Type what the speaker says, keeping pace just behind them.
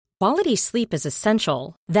Quality sleep is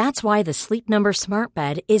essential. That's why the Sleep Number Smart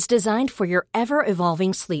Bed is designed for your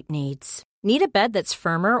ever-evolving sleep needs. Need a bed that's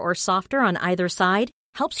firmer or softer on either side?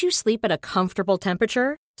 Helps you sleep at a comfortable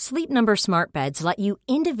temperature? Sleep Number Smart Beds let you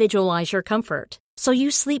individualize your comfort, so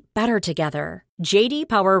you sleep better together. J.D.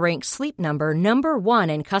 Power ranks Sleep Number number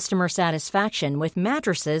 1 in customer satisfaction with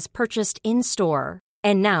mattresses purchased in-store.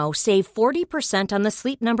 And now, save 40% on the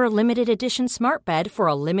Sleep Number Limited Edition Smart Bed for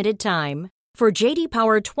a limited time. For J.D.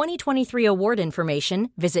 Power 2023 award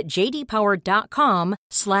information, visit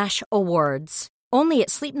jdpower.com/awards. Only at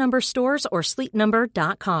Sleep Number stores or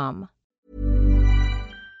sleepnumber.com.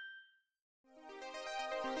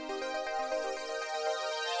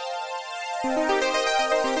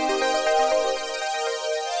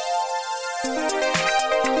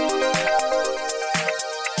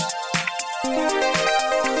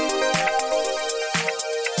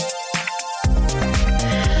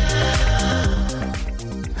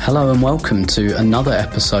 Hello and welcome to another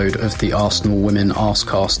episode of the Arsenal Women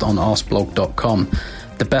Arsecast on arsblog.com,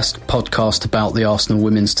 the best podcast about the Arsenal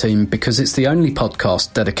women's team because it's the only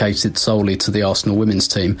podcast dedicated solely to the Arsenal women's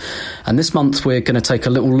team. And this month we're going to take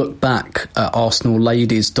a little look back at Arsenal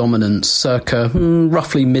ladies' dominance circa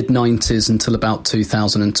roughly mid-90s until about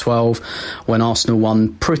 2012, when Arsenal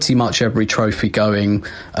won pretty much every trophy going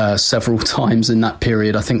several times in that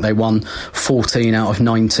period. I think they won 14 out of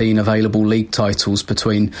 19 available league titles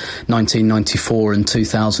between 1994 and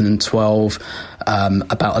 2012.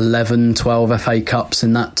 About 12 FA Cups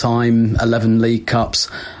in that time, 11 League Cups,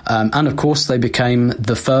 and of course they became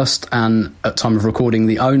the first and, at time of recording,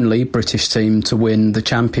 the only British team to win the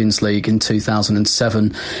Champions League in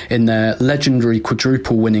 2007 in their legendary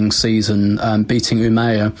quadruple winning season, beating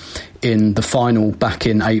Umeå in the final back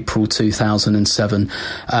in April 2007.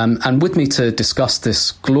 And with me to discuss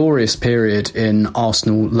this glorious period in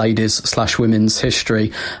Arsenal ladies/women's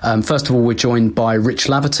history, first of all, we're joined by Rich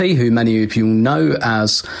Laverty, who many of you know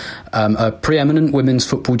as a preeminent women's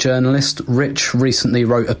football journalist. Rich recently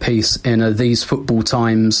wrote a piece in These Football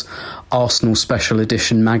Times Arsenal Special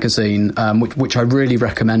Edition magazine, which I really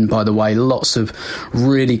recommend, by the way. Lots of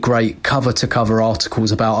really great cover-to-cover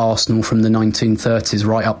articles about Arsenal from the 1930s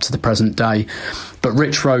right up to the present day. But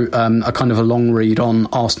Rich wrote a kind of a long read on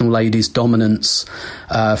Arsenal ladies' dominance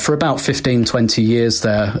for about 15-20 years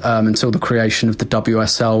there, until the creation of the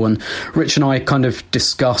WSL. And Rich and I kind of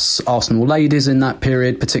discuss Arsenal ladies in that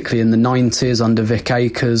period, particularly in the 90s under Vic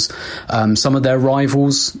Akers, some of their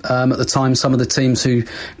rivals at the time, some of the teams who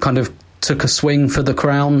kind of took a swing for the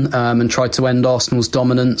crown and tried to end Arsenal's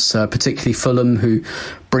dominance, particularly Fulham, who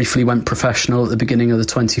briefly went professional at the beginning of the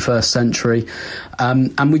 21st century.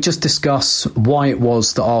 And we just discuss why it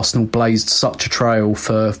was that Arsenal blazed such a trail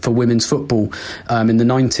for women's football in the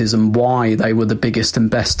 90s, and why they were the biggest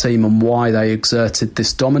and best team, and why they exerted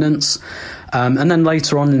this dominance. And then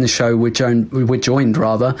later on in the show, we're joined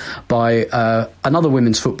by another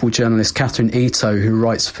women's football journalist, Catherine Ito, who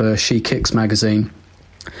writes for She Kicks magazine.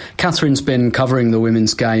 Catherine's been covering the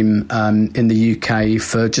women's game in the UK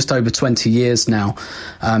for just over 20 years now,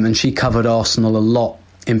 and she covered Arsenal a lot,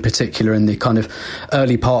 in particular in the kind of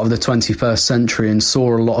early part of the 21st century, and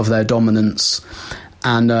saw a lot of their dominance.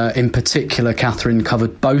 And in particular, Catherine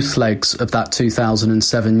covered both legs of that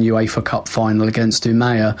 2007 UEFA Cup final against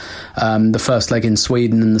Umeå, the first leg in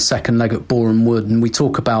Sweden and the second leg at Boreham Wood. And we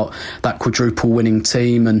talk about that quadruple winning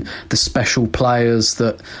team and the special players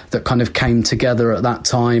that kind of came together at that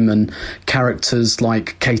time, and characters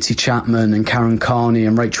like Katie Chapman and Karen Carney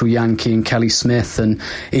and Rachel Yankee and Kelly Smith, and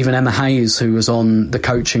even Emma Hayes, who was on the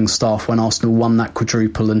coaching staff when Arsenal won that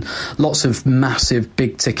quadruple, and lots of massive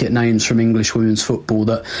big ticket names from English women's football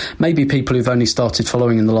that maybe people who've only started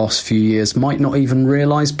following in the last few years might not even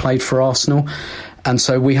realise played for Arsenal. And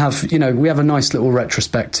so we have a nice little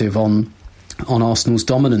retrospective on Arsenal's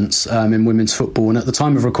dominance in women's football. And at the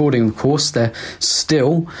time of recording, of course, they're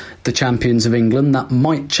still the champions of England. That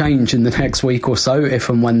might change in the next week or so if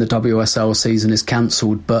and when the WSL season is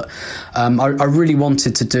cancelled. But I really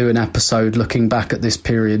wanted to do an episode looking back at this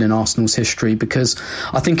period in Arsenal's history, because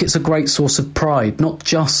I think it's a great source of pride, not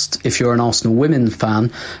just if you're an Arsenal women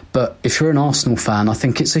fan, but if you're an Arsenal fan, I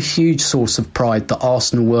think it's a huge source of pride that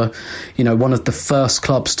Arsenal were, one of the first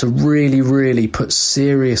clubs to really, really put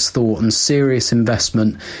serious thought and serious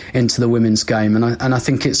investment into the women's game. And I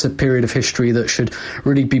think it's a period of history that should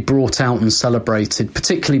really be brought out and celebrated,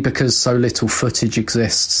 particularly because so little footage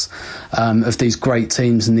exists of these great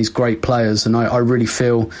teams and these great players. And I really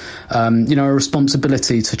feel, a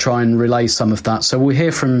responsibility to try and relay some of that. So we'll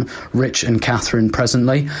hear from Rich and Catherine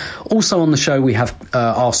presently. Also on the show, we have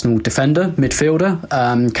Arsenal defender,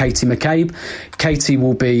 midfielder, Katie McCabe. Katie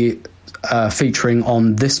will be featuring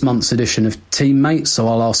on this month's edition of Teammates. So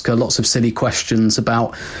I'll ask her lots of silly questions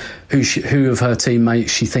about who of her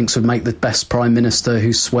teammates she thinks would make the best Prime Minister,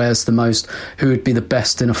 who swears the most, who would be the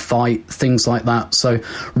best in a fight, things like that. So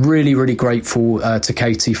really, really grateful to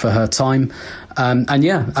Katie for her time. And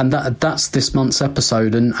that's this month's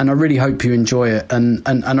episode. And I really hope you enjoy it. And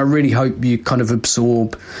I really hope you kind of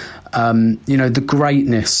absorb the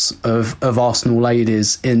greatness of Arsenal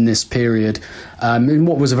ladies in this period, in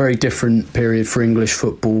what was a very different period for English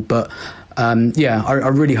football. But I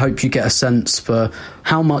really hope you get a sense for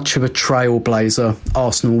how much of a trailblazer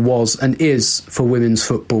Arsenal was and is for women's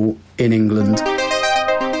football in England.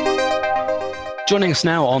 Joining us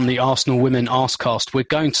now on the Arsenal Women Arsecast, we're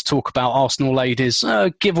going to talk about Arsenal ladies,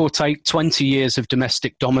 give or take 20 years of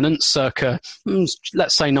domestic dominance, circa,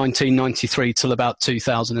 let's say 1993 till about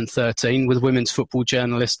 2013, with women's football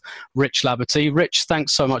journalist Rich Laverty. Rich,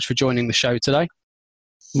 thanks so much for joining the show today.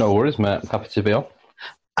 No worries, mate. Happy to be on.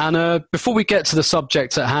 And before we get to the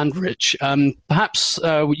subject at hand, Rich, perhaps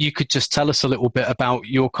you could just tell us a little bit about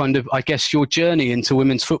your your journey into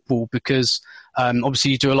women's football, because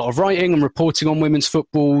obviously you do a lot of writing and reporting on women's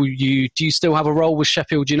football. Do you still have a role with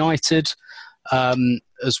Sheffield United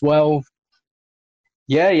as well?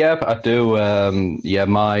 Yeah, I do.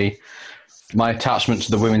 My attachment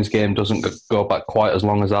to the women's game doesn't go back quite as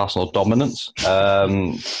long as Arsenal dominance,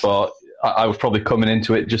 but I was probably coming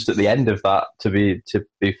into it just at the end of that, to be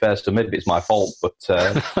fair, so maybe it's my fault, but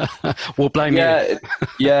we'll blame you.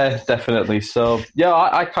 Yeah, definitely. So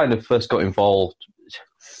I kind of first got involved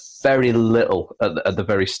very little at the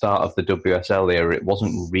very start of the WSL era. It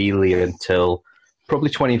wasn't really until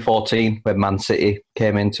probably 2014 when Man City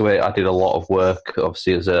came into it. I did a lot of work,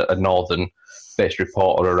 obviously, as a northern-based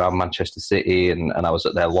reporter around Manchester City, and I was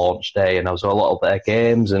at their launch day, and I was at a lot of their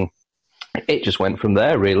games, and it just went from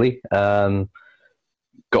there, really. Got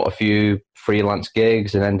a few freelance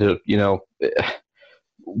gigs and ended up,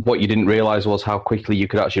 what you didn't realise was how quickly you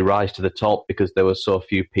could actually rise to the top, because there were so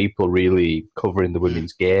few people really covering the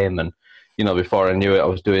women's game. And, before I knew it, I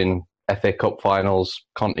was doing FA Cup finals,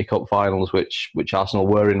 Conti Cup finals, which Arsenal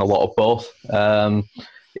were in a lot of both,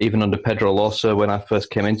 even under Pedro Losa when I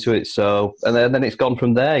first came into it. So, and then it's gone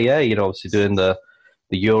from there, obviously doing the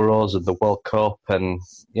Euros and the World Cup, and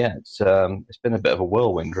it's been a bit of a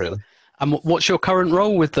whirlwind, really. And what's your current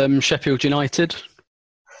role with Sheffield United?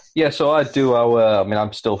 Yeah, so I do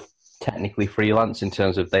I'm still technically freelance in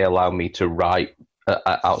terms of they allow me to write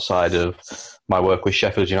outside of my work with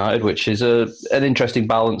Sheffield United, which is an interesting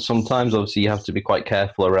balance sometimes. Obviously, you have to be quite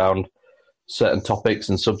careful around certain topics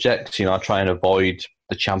and subjects. I try and avoid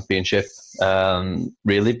the Championship,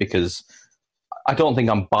 really, because I don't think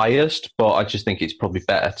I'm biased, but I just think it's probably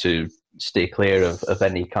better to stay clear of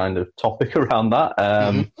any kind of topic around that.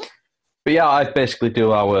 But I basically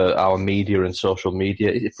do our media and social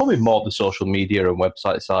media. It's probably more the social media and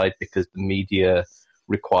website side, because the media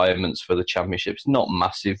requirements for the Championship's not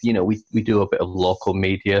massive. We do a bit of local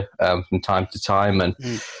media from time to time, and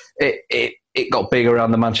it got big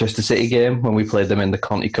around the Manchester City game when we played them in the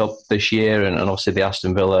Conti Cup this year, and obviously the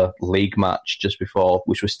Aston Villa League match just before,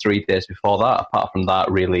 which was 3 days before that. Apart from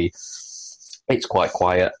that, really, it's quite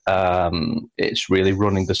quiet. It's really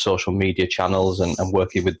running the social media channels and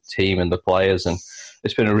working with the team and the players, and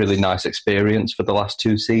it's been a really nice experience for the last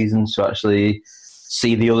 2 seasons to actually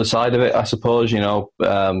see the other side of it, I suppose, from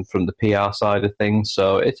the PR side of things.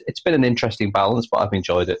 So it's been an interesting balance, but I've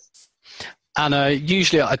enjoyed it. And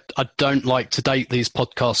usually I don't like to date these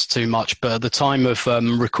podcasts too much, but at the time of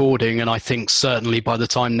recording, and I think certainly by the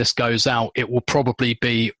time this goes out, it will probably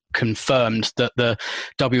be confirmed that the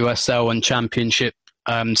WSL and Championship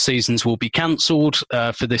seasons will be cancelled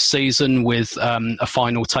for this season, with a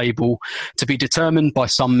final table to be determined by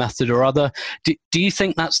some method or other. Do you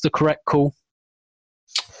think that's the correct call?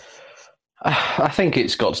 I think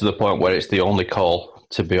it's got to the point where it's the only call,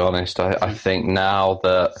 to be honest. I think now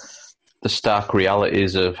that the stark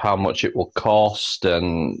realities of how much it will cost,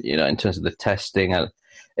 and in terms of the testing, and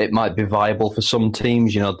it might be viable for some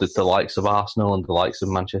teams, the likes of Arsenal and the likes of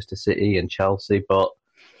Manchester City and Chelsea, but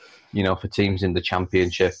for teams in the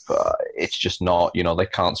Championship, it's just not. They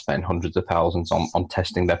can't spend hundreds of thousands on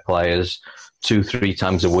testing their players 2-3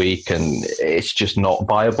 times a week, and it's just not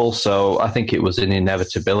viable. So I think it was an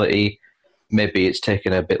inevitability. Maybe it's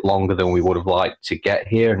taken a bit longer than we would have liked to get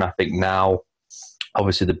here, and I think now,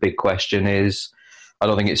 obviously, the big question is, I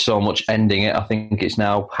don't think it's so much ending it. I think it's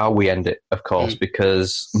now how we end it, of course,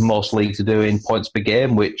 because most leagues are doing points per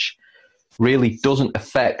game, which really doesn't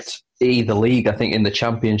affect either league. I think in the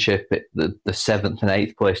Championship, the 7th and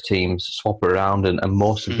 8th place teams swap around, and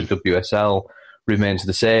most of the WSL remains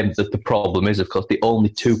the same. The problem is, of course, the only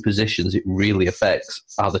two positions it really affects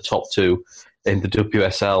are the top two in the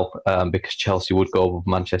WSL, because Chelsea would go over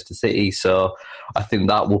Manchester City. So I think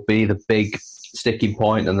that will be the big sticking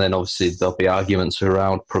point. And then obviously there'll be arguments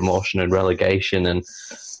around promotion and relegation. And,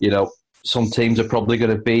 some teams are probably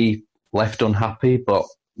going to be left unhappy, but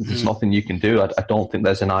there's nothing you can do. I don't think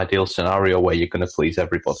there's an ideal scenario where you're going to please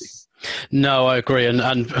everybody. No, I agree.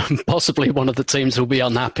 And possibly one of the teams who will be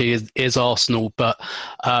unhappy is Arsenal. But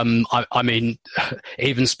I mean,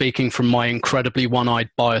 even speaking from my incredibly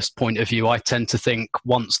one-eyed biased point of view, I tend to think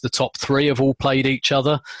once the top three have all played each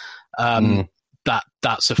other,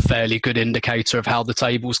 that's a fairly good indicator of how the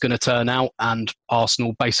table's going to turn out. And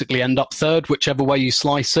Arsenal basically end up third, whichever way you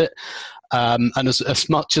slice it. And as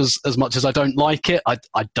much as I don't like it, I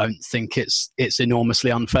don't think it's enormously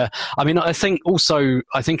unfair. I mean, I think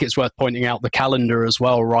it's worth pointing out the calendar as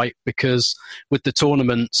well, right? Because with the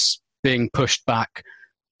tournaments being pushed back,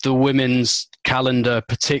 the women's calendar,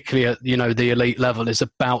 particularly at the elite level, is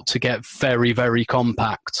about to get very, very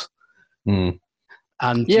compact. And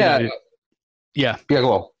yeah,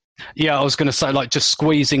 go on. Yeah, I was going to say, just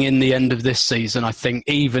squeezing in the end of this season, I think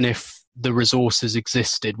even if the resources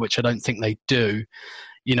existed, which I don't think they do,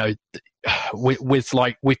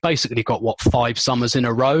 we've basically got 5 summers in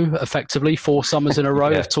a row, effectively 4 summers in a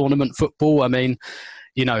row of tournament football. I mean,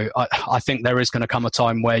 I think there is going to come a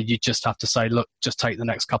time where you just have to say, look, just take the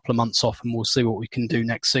next couple of months off and we'll see what we can do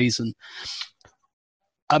next season.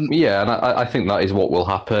 And I think that is what will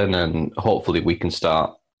happen, and hopefully we can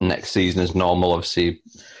start next season as normal. Obviously,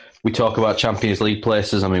 we talk about Champions League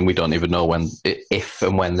places. I mean, we don't even know if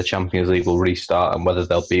and when the Champions League will restart and whether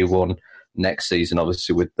there'll be one next season,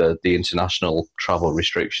 obviously, with the international travel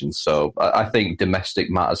restrictions. So I think domestic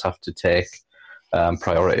matters have to take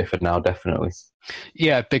priority for now, definitely.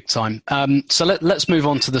 Yeah, big time. So let's move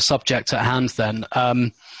on to the subject at hand then.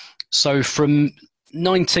 So from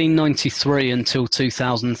 1993 until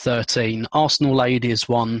 2013, Arsenal Ladies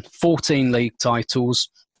won 14 league titles,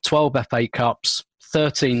 12 FA Cups,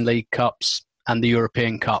 13 League Cups and the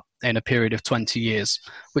European Cup in a period of 20 years,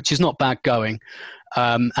 which is not bad going,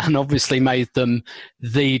 and obviously made them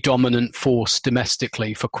the dominant force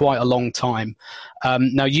domestically for quite a long time.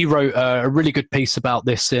 Now, you wrote a really good piece about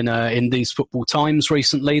this in These Football Times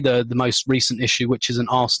recently, the most recent issue, which is an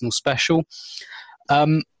Arsenal special.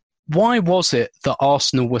 Why was it that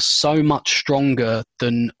Arsenal was so much stronger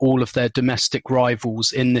than all of their domestic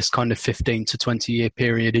rivals in this kind of 15 to 20 year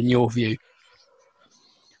period, in your view?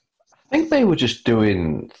 I think they were just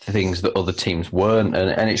doing things that other teams weren't,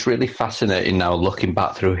 and it's really fascinating now looking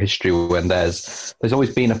back through history when there's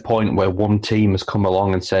always been a point where one team has come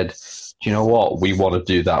along and said, do you know what, we want to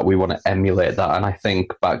do that, we want to emulate that. And I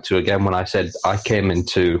think back to, again, when I said I came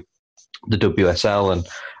into the WSL, and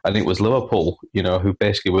I think it was Liverpool, who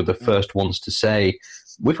basically were the first ones to say,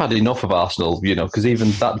 we've had enough of Arsenal, because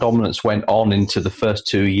even that dominance went on into the first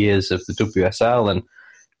 2 years of the WSL, and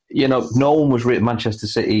no one was really. Manchester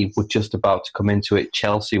City were just about to come into it.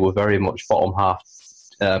 Chelsea were very much bottom half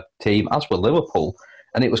team, as were Liverpool.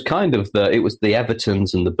 And it was kind of the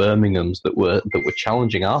Evertons and the Birminghams that were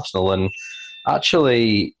challenging Arsenal. And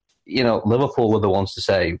actually, Liverpool were the ones to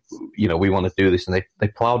say, we want to do this. And they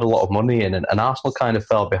ploughed a lot of money in, and Arsenal kind of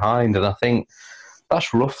fell behind. And I think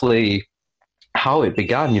that's roughly how it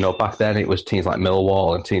began. Back then it was teams like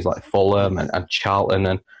Millwall and teams like Fulham and Charlton.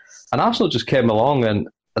 And Arsenal just came along and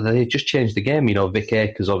they just changed the game. Vic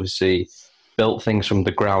Akers obviously built things from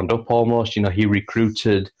the ground up almost. He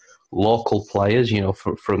recruited local players,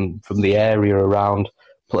 from the area around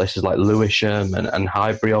places like Lewisham and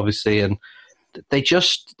Highbury, obviously. And they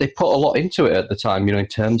put a lot into it at the time, in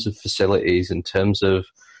terms of facilities, in terms of,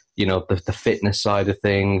 the fitness side of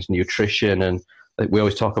things, nutrition. And we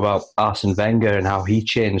always talk about Arsene Wenger and how he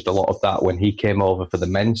changed a lot of that when he came over for the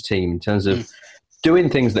men's team in terms of doing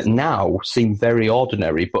things that now seem very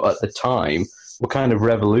ordinary, but at the time were kind of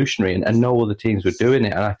revolutionary, and no other teams were doing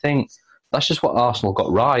it. And I think that's just what Arsenal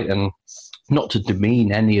got right. And not to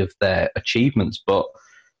demean any of their achievements, but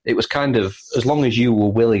it was kind of, as long as you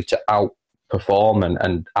were willing to outperform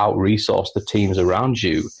and out-resource the teams around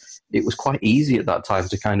you, it was quite easy at that time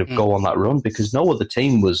to kind of go on that run, because no other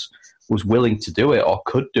team was willing to do it or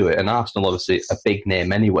could do it. And Arsenal, obviously, a big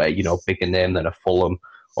name anyway, bigger name than a Fulham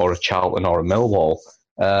or a Charlton or a Millwall,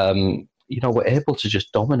 were able to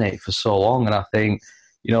just dominate for so long. And I think,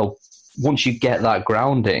 once you get that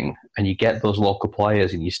grounding and you get those local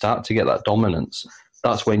players and you start to get that dominance,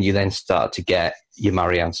 that's when you then start to get your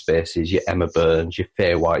Marianne Spaces, your Emma Burns, your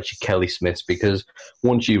Faye Whites, your Kelly Smiths, because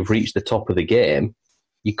once you've reached the top of the game,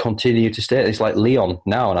 you continue to stay. It's like Lyon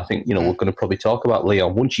now, and I think, we're going to probably talk about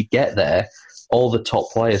Lyon. Once you get there, all the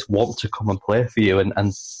top players want to come and play for you, and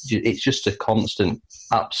it's just a constant,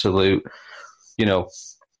 absolute,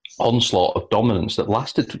 onslaught of dominance that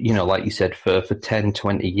lasted, like you said, for 10,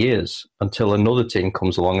 20 years until another team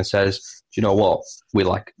comes along and says, do you know what, we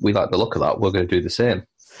like the look of that, we're going to do the same.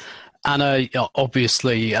 And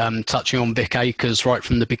obviously, touching on Vic Akers right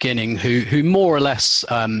from the beginning, who more or less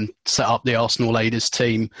set up the Arsenal ladies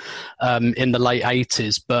team in the late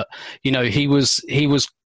 80s. But, he was,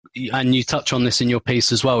 and you touch on this in your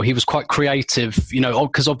piece as well, he was quite creative,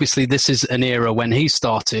 because obviously this is an era when he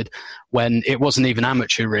started, when it wasn't even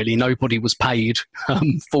amateur really, nobody was paid,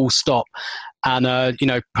 full stop. And,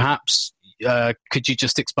 perhaps... could you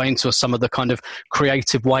just explain to us some of the kind of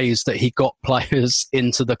creative ways that he got players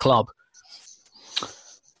into the club?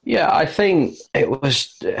 Yeah, I think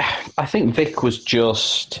Vic was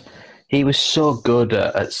he was so good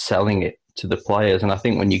at selling it to the players. And I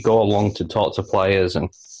think when you go along to talk to players and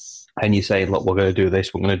you say, look, we're going to do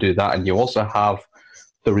this, we're going to do that, and you also have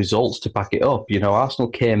the results to back it up. Arsenal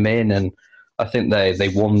came in and I think they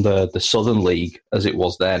won the Southern League, as it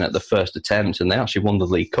was then, at the first attempt, and they actually won the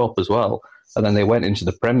League Cup as well. And then they went into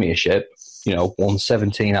the Premiership, won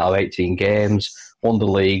 17 out of 18 games, won the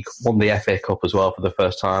league, won the FA Cup as well for the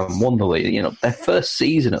first time, won the league, their first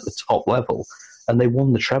season at the top level, and they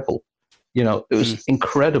won the treble. It was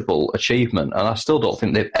incredible achievement, and I still don't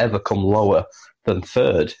think they've ever come lower than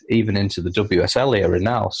third, even into the WSL era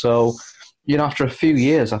now. So, after a few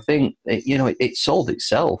years, I think, it sold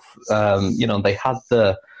itself. They had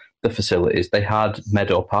the facilities, they had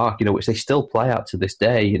Meadow Park, which they still play at to this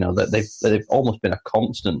day. That they've almost been a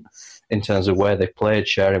constant in terms of where they played,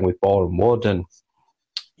 sharing with Boreham Wood, and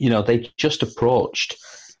they just approached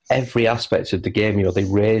every aspect of the game. They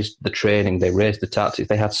raised the training, they raised the tactics,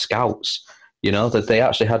 they had scouts. That they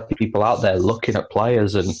actually had people out there looking at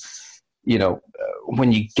players, and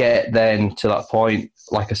when you get then to that point,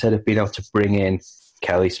 like I said, of being able to bring in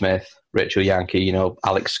Kelly Smith, Rachel Yankee,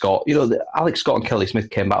 Alex Scott. Alex Scott and Kelly Smith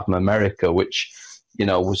came back from America, which,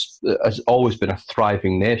 has always been a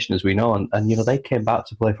thriving nation, as we know. And they came back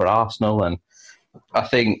to play for Arsenal. And I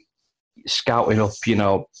think scouting up,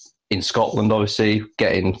 in Scotland, obviously,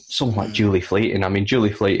 getting someone like Julie Fleeting. I mean,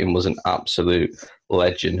 Julie Fleeting was an absolute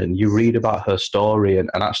legend. And you read about her story. And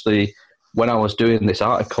actually, when I was doing this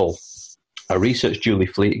article, I researched Julie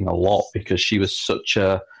Fleeting a lot because she was such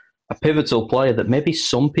a pivotal player that maybe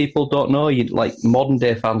some people don't know. Modern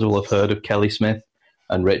day fans will have heard of Kelly Smith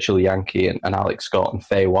and Rachel Yankee and Alex Scott and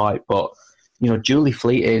Faye White. But, Julie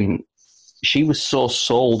Fleeting, she was so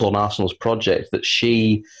sold on Arsenal's project that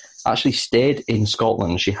she actually stayed in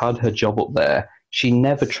Scotland. She had her job up there. She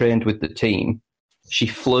never trained with the team. She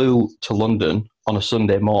flew to London on a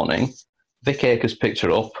Sunday morning. Vic Akers picked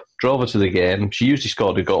her up, drove her to the game. She usually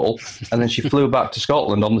scored a goal. And then she flew back to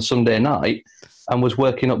Scotland on the Sunday night and was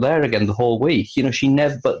working up there again the whole week. She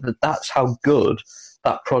never, but that's how good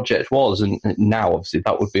that project was. And now, obviously,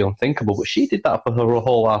 that would be unthinkable. But she did that for her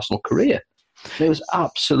whole Arsenal career. It was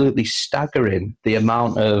absolutely staggering, the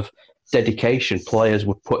amount of dedication players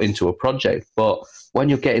would put into a project. But when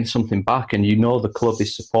you're getting something back and the club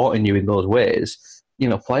is supporting you in those ways,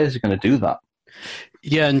 players are going to do that.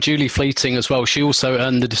 Yeah, and Julie Fleeting as well. She also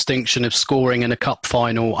earned the distinction of scoring in a cup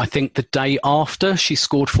final. I think the day after she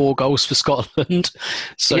scored 4 goals for Scotland.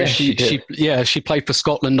 So yeah, she played for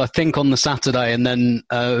Scotland, I think, on the Saturday and then,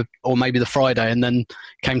 or maybe the Friday, and then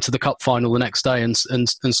came to the cup final the next day and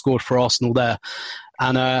scored for Arsenal there.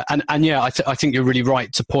 And yeah, I think you're really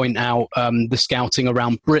right to point out the scouting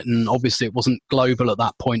around Britain. Obviously, it wasn't global at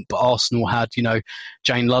that point, but Arsenal had,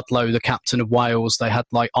 Jane Ludlow, the captain of Wales. They had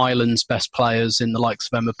Ireland's best players in the likes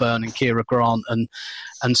of Emma Byrne and Ciara Grant,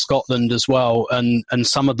 and Scotland as well. And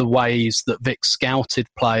some of the ways that Vic scouted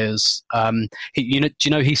players,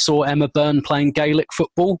 he saw Emma Byrne playing Gaelic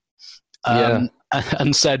football.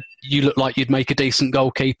 And said, "You look like you'd make a decent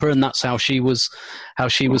goalkeeper," and that's how she was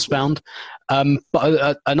found.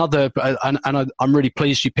 But I'm really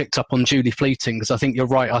pleased you picked up on Julie Fleeting, because I think you're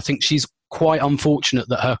right. I think she's quite unfortunate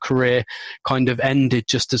that her career kind of ended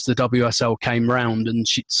just as the WSL came round, and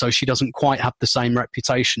she doesn't quite have the same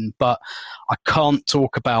reputation. But I can't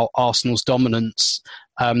talk about Arsenal's dominance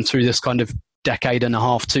through this kind of decade and a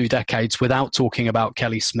half, 2 decades, without talking about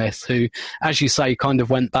Kelly Smith, who, as you say, kind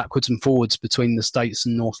of went backwards and forwards between the States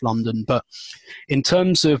and North London. But in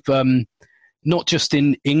terms of not just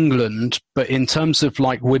in England, but in terms of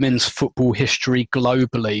women's football history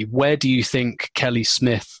globally, where do you think Kelly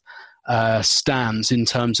Smith stands in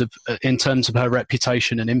terms of her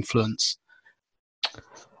reputation and influence?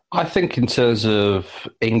 I think in terms of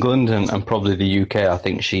England and probably the UK, I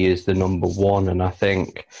think she is the number one. And I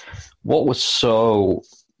think what was so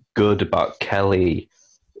good about Kelly,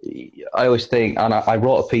 I always think, and I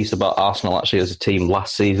wrote a piece about Arsenal actually as a team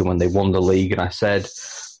last season when they won the league, and I said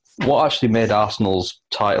what actually made Arsenal's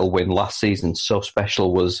title win last season so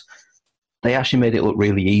special was they actually made it look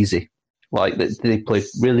really easy. Like, they played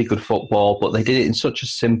really good football, but they did it in such a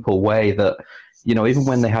simple way that, you know, even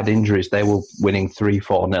when they had injuries, they were winning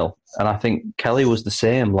 3-4-0. And I think Kelly was the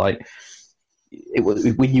same. Like, it was,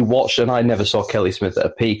 when you watched, and I never saw Kelly Smith at a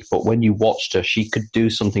peak, but when you watched her, she could do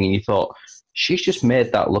something and you thought, she's just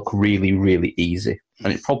made that look really, really easy.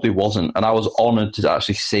 And it probably wasn't. And I was honoured to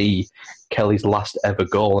actually see Kelly's last ever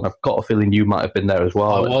goal. And I've got a feeling you might have been there as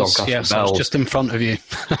well. I was just in front of you.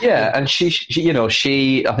 Yeah, and she, you know, I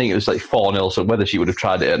think it was like 4-0, so whether she would have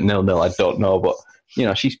tried it at 0-0, I don't know. But, you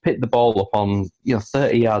know, she's picked the ball up on,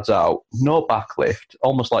 30 yards out, no backlift,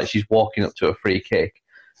 almost like she's walking up to a free kick.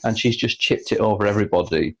 And she's just chipped it over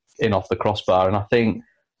everybody in off the crossbar. And I think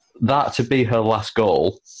that to be her last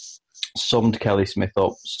goal summed Kelly Smith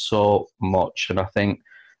up so much. And I think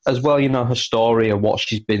as well, her story and what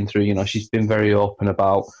she's been through, she's been very open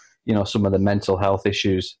about, some of the mental health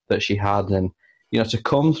issues that she had. And, to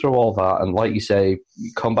come through all that and, like you say,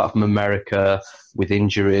 come back from America with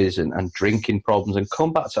injuries and drinking problems and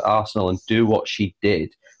come back to Arsenal and do what she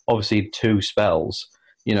did, obviously in 2 spells,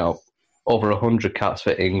 over 100 caps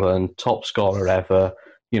for England, top scorer ever,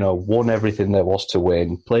 won everything there was to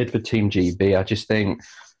win, played for Team GB.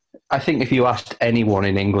 I think if you asked anyone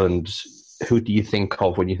in England, who do you think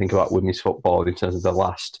of when you think about women's football in terms of the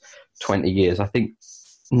last 20 years, I think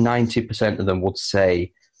 90% of them would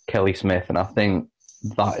say Kelly Smith. And I think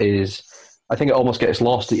it almost gets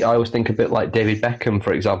lost. I always think a bit like David Beckham,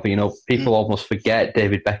 for example. People almost forget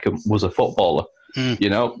David Beckham was a footballer.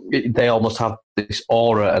 They almost have this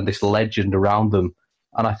aura and this legend around them.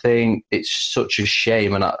 And I think it's such a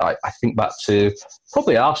shame. And I think back to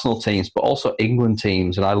probably Arsenal teams, but also England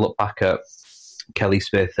teams. And I look back at Kelly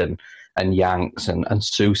Smith and Yanks and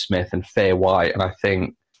Sue Smith and Faye White. And I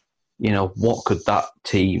think, what could that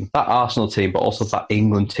Arsenal team, but also that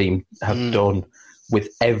England team have done with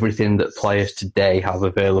everything that players today have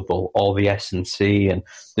available, all the S&C and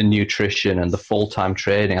the nutrition and the full-time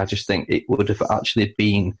training. I just think it would have actually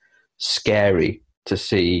been scary to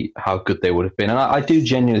see how good they would have been. And I do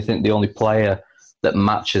genuinely think the only player that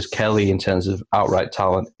matches Kelly in terms of outright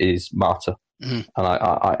talent is Marta. And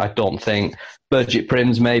I don't think Birgit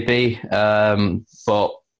Prinz maybe,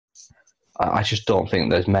 but I just don't think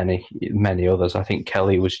there's many others. I think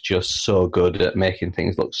Kelly was just so good at making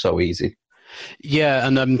things look so easy. Yeah,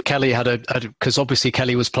 and Kelly had because obviously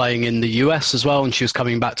Kelly was playing in the US as well, and she was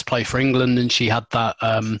coming back to play for England, and she had that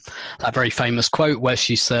very famous quote where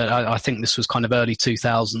she said, I think this was kind of early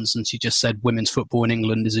 2000s, and she just said, "Women's football in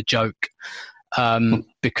England is a joke,"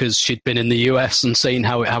 because she'd been in the US and seen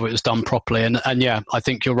how it was done properly. And yeah, I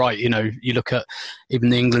think you're right. You look at even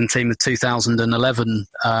the England team of 2011,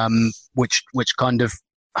 which kind of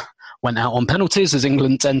went out on penalties, as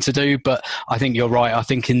England tend to do. But I think you're right. I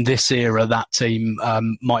think in this era, that team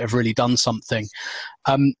might have really done something.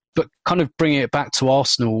 But kind of bringing it back to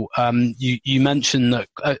Arsenal, you mentioned that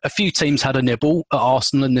a few teams had a nibble at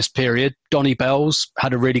Arsenal in this period. Donny Bells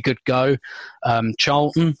had a really good go.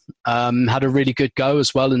 Charlton had a really good go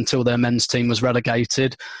as well until their men's team was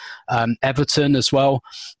relegated. Everton as well.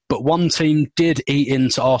 But one team did eat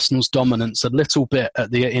into Arsenal's dominance a little bit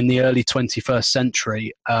in the early 21st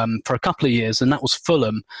century for a couple of years, and that was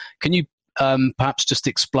Fulham. Can you perhaps just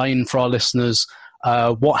explain for our listeners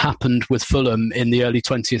what happened with Fulham in the early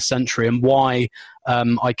 20th century and why,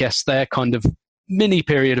 I guess, their kind of mini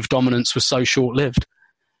period of dominance was so short-lived?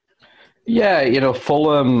 Yeah,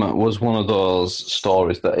 Fulham was one of those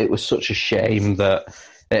stories that it was such a shame that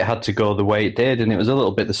it had to go the way it did. And it was a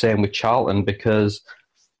little bit the same with Charlton because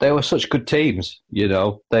they were such good teams.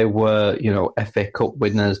 They were, FA Cup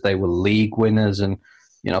winners, they were league winners. And,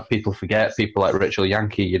 people forget people like Rachel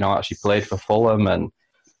Yankee, actually played for Fulham. And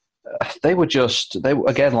they were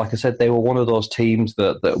again, like I said, they were one of those teams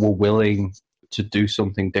that were willing to do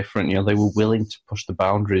something different. They were willing to push the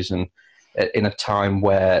boundaries, and in a time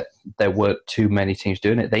where there weren't too many teams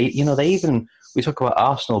doing it. We talk about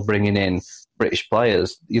Arsenal bringing in British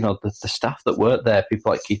players, the staff that worked there,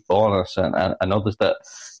 people like Keith Bornas and others, that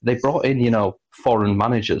they brought in, foreign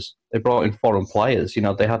managers. They brought in foreign players.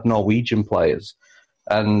 They had Norwegian players.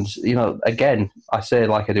 And, again, I say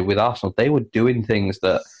like I did with Arsenal, they were doing things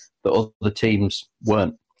that other teams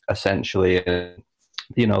weren't, essentially. And,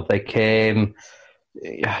 they came,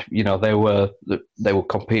 they were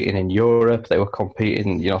competing in Europe, they were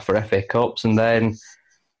competing, for FA Cups, and then,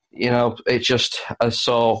 it just, as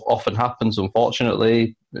so often happens,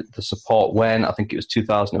 unfortunately, the support went. I think it was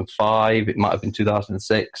 2005. It might have been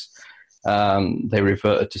 2006. They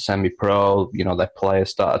reverted to semi-pro. Their players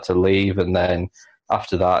started to leave, and then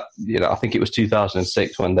after that, I think it was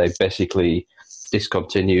 2006 when they basically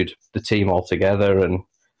discontinued the team altogether. And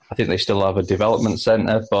I think they still have a development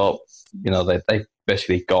centre, but they've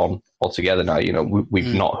basically gone altogether now.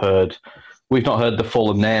 We've not heard the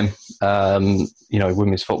Fulham name,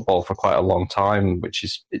 women's football for quite a long time,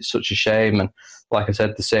 it's such a shame. And like I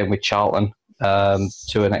said, the same with Charlton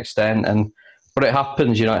to an extent. But it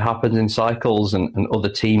happens, it happens in cycles, and other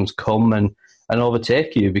teams come and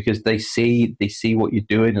overtake you because they see what you're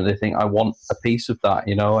doing and they think, I want a piece of that,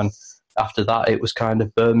 And after that, it was kind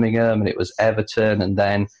of Birmingham and it was Everton, and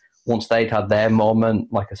then once they'd had their moment,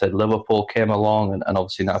 like I said, Liverpool came along, and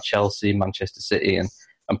obviously now Chelsea, Manchester City, and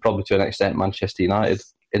probably to an extent Manchester United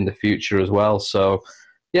in the future as well. So,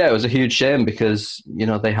 yeah, it was a huge shame because,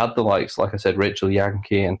 they had the likes, like I said, Rachel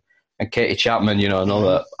Yankee and Katie Chapman,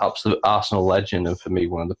 another absolute Arsenal legend, and for me,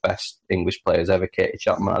 one of the best English players ever, Katie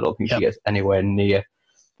Chapman. I don't think she gets anywhere near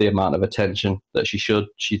the amount of attention that she should.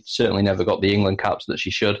 She certainly never got the England caps that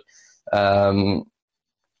she should.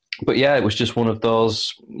 But yeah, it was just one of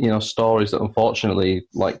those, stories that unfortunately,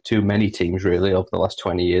 like too many teams really over the last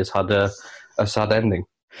 20 years, had a sad ending.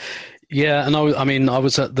 Yeah, and I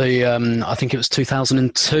was at the, I think it was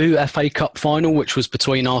 2002 FA Cup final, which was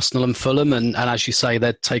between Arsenal and Fulham. And as you say,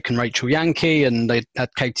 they'd taken Rachel Yankee and they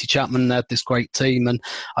had Katie Chapman. They had this great team. And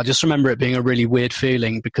I just remember it being a really weird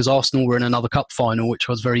feeling because Arsenal were in another cup final, which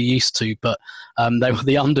I was very used to, but they were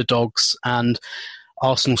the underdogs, and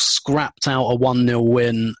Arsenal scrapped out a 1-0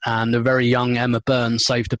 win, and a very young Emma Burns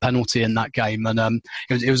saved a penalty in that game. And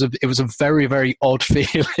it was a very, very odd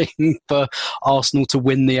feeling for Arsenal to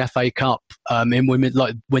win the FA Cup in women,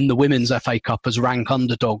 like win the women's FA Cup as rank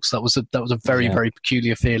underdogs. That was a very, very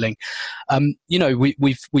peculiar feeling.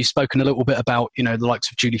 We've spoken a little bit about the likes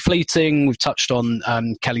of Julie Fleeting. We've touched on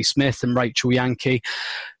Kelly Smith and Rachel Yankee.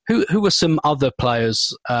 Who were some other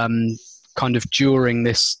players kind of during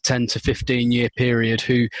this 10 to 15 year period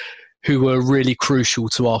who were really crucial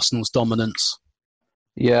to Arsenal's dominance?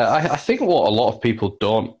 Yeah, I think what a lot of people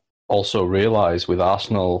don't also realise with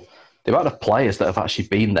Arsenal, the amount of players that have actually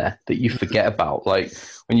been there that you forget about. Like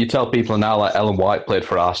when you tell people now, like Ellen White played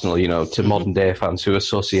for Arsenal, to modern day fans who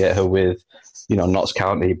associate her with, Notts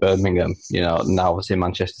County, Birmingham, now it's in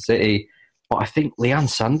Manchester City. But I think Leanne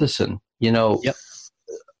Sanderson,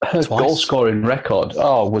 her goal scoring record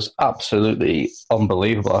was absolutely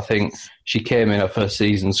unbelievable. I think she came in her first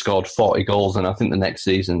season, scored 40 goals, and I think the next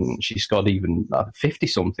season she scored even 50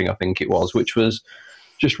 something, I think it was, which was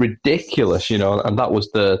just ridiculous, and that was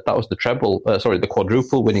the the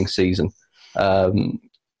quadruple winning season.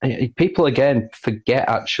 People again forget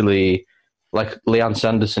actually, like Leanne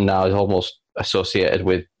Sanderson now is almost associated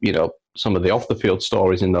with, some of the off the field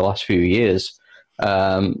stories in the last few years.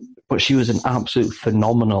 But she was an absolute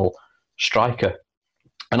phenomenal striker.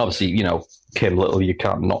 And obviously, Kim Little, you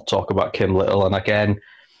can't not talk about Kim Little. And again,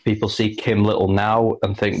 people see Kim Little now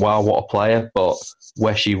and think, wow, what a player. But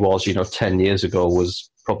where she was, 10 years ago was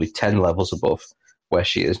probably 10 levels above where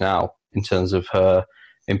she is now in terms of her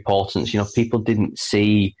importance. People didn't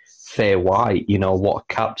see Faye White, what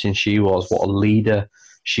a captain she was, what a leader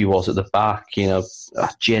she was at the back.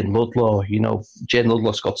 Jane Ludlow, Jane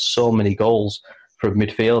Ludlow scored so many goals from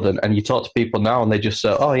midfield, and you talk to people now and they just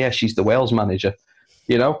say, oh yeah, she's the Wales manager.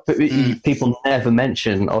 People never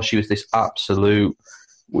mention, she was this absolute,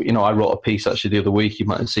 I wrote a piece actually the other week, you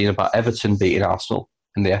might have seen, about Everton beating Arsenal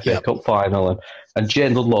in the FA Cup final, and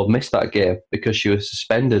Jane Ludlow missed that game because she was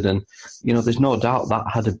suspended, and there's no doubt that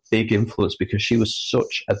had a big influence because she was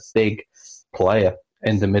such a big player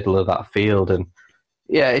in the middle of that field. And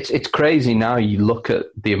yeah, it's crazy now. You look at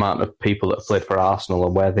the amount of people that have played for Arsenal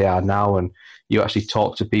and where they are now, and you actually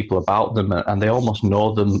talk to people about them, and they almost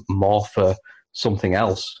know them more for something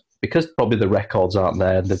else because probably the records aren't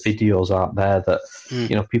there, the videos aren't there, that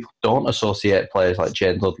people don't associate players like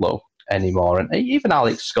Jane Ludlow anymore. And even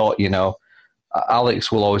Alex Scott,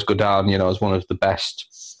 Alex will always go down, as one of the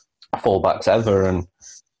best fullbacks ever. And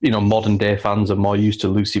modern day fans are more used to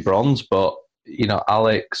Lucy Bronze, but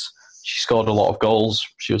Alex, she scored a lot of goals.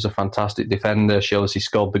 She was a fantastic defender. She obviously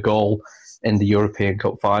scored the goal in the European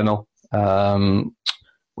Cup final,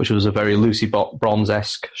 which was a very Lucy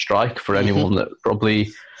Bronze-esque strike for anyone that probably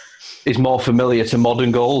is more familiar to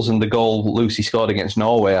modern goals. And the goal Lucy scored against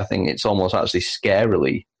Norway, I think it's almost actually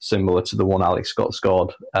scarily similar to the one Alex Scott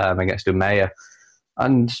scored against Umeå.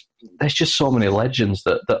 And there's just so many legends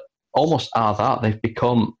that almost are that. They've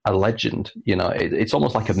become a legend. It's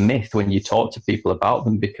almost like a myth when you talk to people about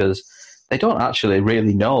them, because they don't actually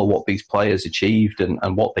really know what these players achieved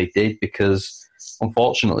and what they did, because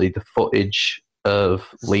unfortunately the footage of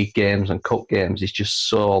league games and cup games is just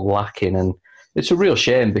so lacking. And it's a real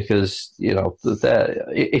shame, because,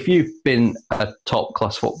 if you've been a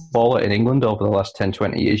top-class footballer in England over the last 10,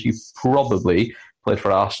 20 years, you probably played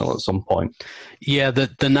for Arsenal at some point. Yeah,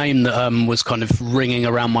 the name that was kind of ringing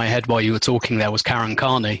around my head while you were talking there was Karen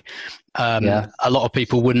Carney. A lot of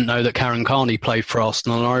people wouldn't know that Karen Carney played for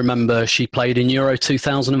Arsenal, and I remember she played in Euro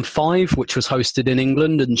 2005, which was hosted in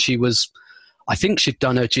England, and I think she'd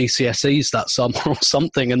done her GCSEs that summer or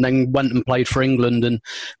something, and then went and played for England and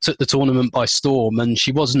took the tournament by storm. And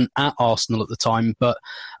she wasn't at Arsenal at the time, but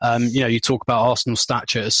you talk about Arsenal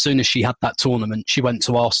stature. As soon as she had that tournament, she went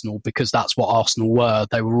to Arsenal, because that's what Arsenal were.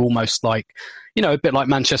 They were almost like, a bit like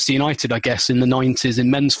Manchester United, I guess, in the 90s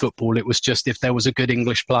in men's football. It was just, if there was a good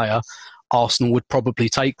English player, Arsenal would probably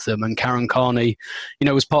take them. And Karen Carney,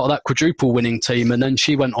 was part of that quadruple winning team. And then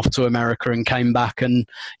she went off to America and came back. And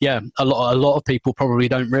a lot of people probably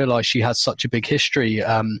don't realise she has such a big history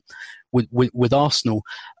with Arsenal.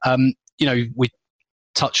 We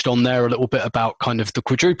touched on there a little bit about kind of the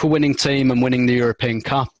quadruple winning team and winning the European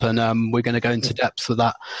Cup, and we're going to go into depth with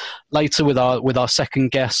that later with our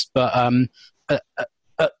second guest. But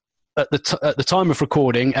at the time of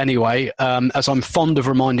recording, anyway, as I'm fond of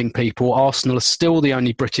reminding people, Arsenal are still the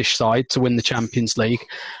only British side to win the Champions League.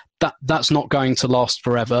 That's not going to last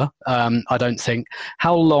forever, I don't think.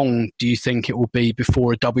 How long do you think it will be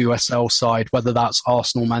before a WSL side, whether that's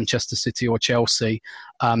Arsenal, Manchester City or Chelsea,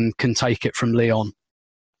 can take it from Lyon?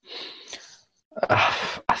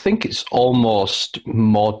 I think it's almost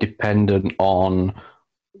more dependent on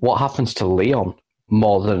what happens to Lyon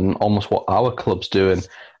more than almost what our club's doing.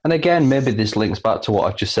 And again, maybe this links back to what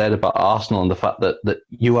I've just said about Arsenal and the fact that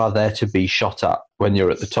you are there to be shot at when you're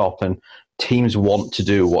at the top, and teams want to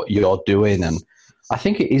do what you're doing. And I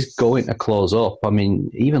think it is going to close up. I mean,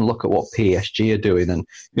 even look at what PSG are doing. And,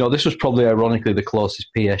 this was probably ironically the closest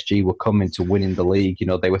PSG were coming to winning the league.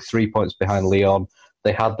 They were 3 points behind Lyon.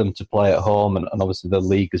 They had them to play at home, and obviously the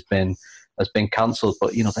league has been cancelled.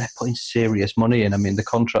 But, they're putting serious money in. I mean, the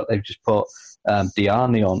contract they've just put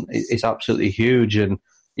Diani on is absolutely huge. And,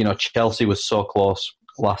 Chelsea was so close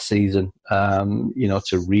last season,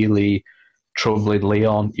 to really troubling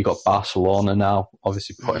Lyon. You got Barcelona now,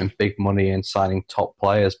 obviously putting big money in, signing top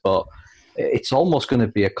players. But it's almost going to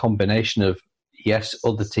be a combination of, yes,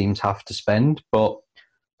 other teams have to spend, but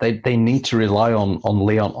they need to rely on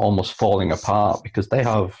Lyon almost falling apart, because they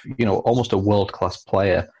have, almost a world-class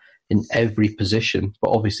player in every position. But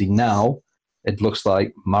obviously now it looks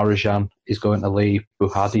like Marajan is going to leave,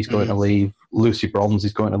 Buhadi's going to leave, Lucy Bronze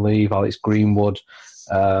is going to leave, Alex Greenwood.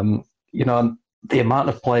 And the amount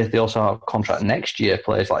of players they also have contract next year,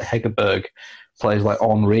 players like Hegerberg, players like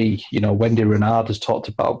Henry, Wendy Renard has talked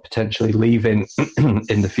about potentially leaving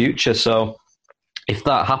in the future. So if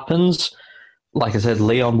that happens, like I said,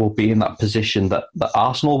 Lyon will be in that position that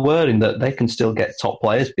Arsenal were in, that they can still get top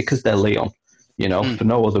players because they're Lyon. For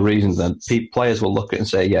no other reason than players will look at it and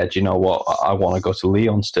say, yeah, do you know what? I want to go to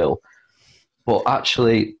Lyon still. But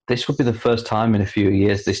actually, this would be the first time in a few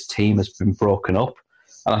years this team has been broken up.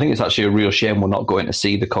 And I think it's actually a real shame we're not going to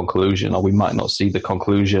see the conclusion, or we might not see the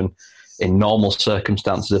conclusion in normal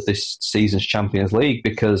circumstances of this season's Champions League,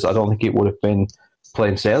 because I don't think it would have been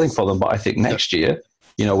plain sailing for them. But I think next year,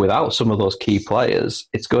 without some of those key players,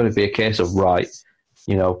 it's going to be a case of, right,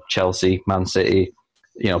 Chelsea, Man City,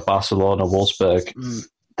 Barcelona, Wolfsburg,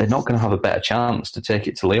 they're not going to have a better chance to take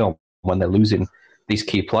it to Lyon when they're losing these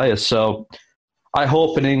key players. So I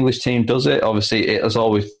hope an English team does it. Obviously, it has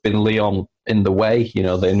always been Lyon in the way.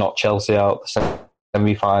 They knocked Chelsea out the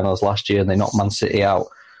semi-finals last year, and they knocked Man City out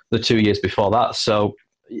the 2 years before that. So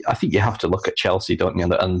I think you have to look at Chelsea, don't you,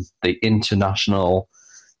 and the international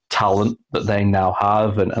talent that they now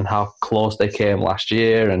have, and how close they came last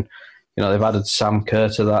year. And, they've added Sam Kerr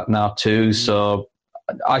to that now too. So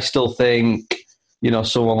I still think,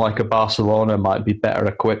 someone like a Barcelona might be better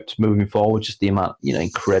equipped moving forward, just the amount,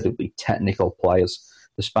 incredibly technical players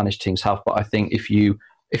the Spanish teams have. But I think if you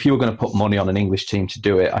were going to put money on an English team to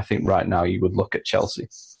do it, I think right now you would look at Chelsea.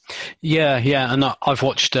 Yeah. And I've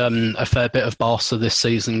watched a fair bit of Barca this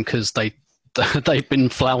season, because they've been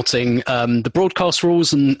flouting the broadcast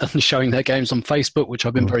rules and showing their games on Facebook, which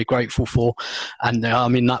I've been very grateful for. And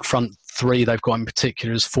that front three they've got in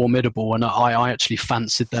particular is formidable, and I actually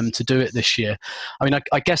fancied them to do it this year.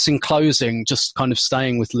 I guess in closing, just kind of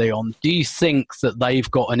staying with Lyon, do you think that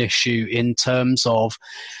they've got an issue in terms of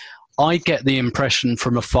I get the impression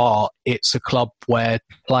from afar it's a club where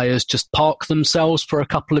players just park themselves for a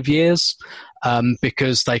couple of years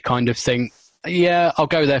because they kind of think, yeah, I'll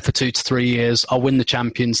go there for 2 to 3 years, I'll win the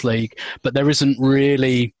Champions League, but there isn't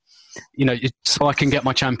really, so I can get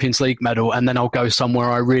my Champions League medal and then I'll go somewhere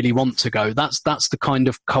I really want to go. That's the kind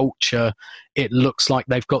of culture it looks like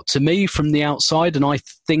they've got to me from the outside, and I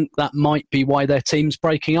think that might be why their team's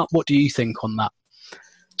breaking up. What do you think on that?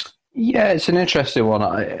 Yeah, it's an interesting one.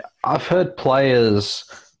 I've heard players,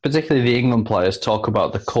 particularly the England players, talk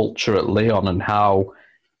about the culture at Lyon and how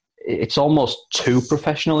it's almost too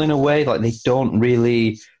professional in a way. Like they don't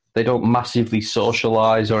massively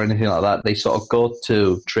socialise or anything like that. They sort of go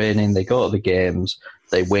to training, they go to the games,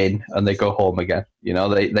 they win, and they go home again.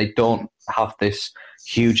 They don't have this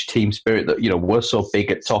huge team spirit that, we're so big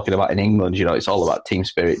at talking about in England. It's all about team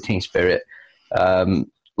spirit.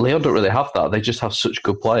 Lyon don't really have that. They just have such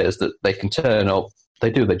good players that they can turn up, they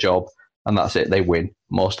do their job, and that's it. They win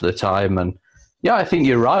most of the time. And yeah, I think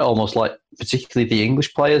you're right, almost like particularly the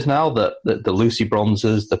English players now, the Lucy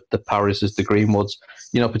Bronzes, the Parises, the Greenwoods,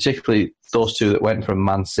 particularly those two that went from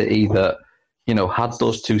Man City that, had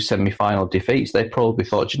those 2 semi-final defeats. They probably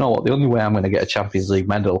thought, the only way I'm going to get a Champions League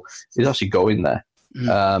medal is actually going there.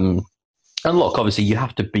 And look, obviously you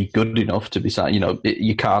have to be good enough to be signed.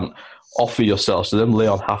 You can't offer yourself to them.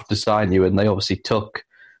 Lyon have to sign you, and they obviously took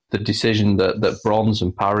the decision that Bronze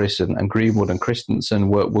and Paris and Greenwood and Christensen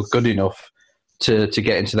were good enough to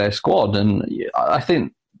get into their squad. And I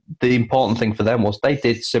think the important thing for them was they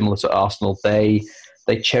did similar to Arsenal. They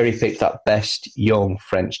cherry-picked that best young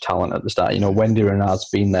French talent at the start. Wendy Renard's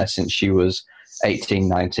been there since she was 18,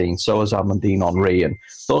 19. So has Amandine Henry. And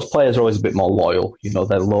those players are always a bit more loyal.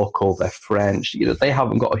 They're local, they're French. They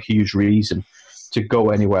haven't got a huge reason to go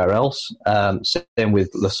anywhere else. Same with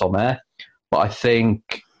Le Sommer. But I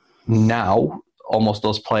think now almost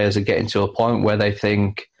those players are getting to a point where they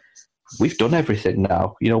think, we've done everything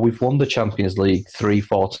now. We've won the Champions League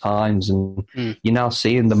 3-4 times, and you're now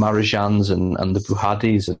seeing the Marajans and the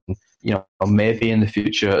Buhadis and, maybe in the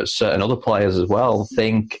future certain other players as well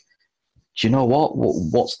think, do you know what?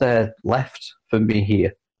 What's there left for me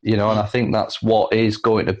here? And I think that's what is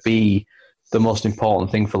going to be the most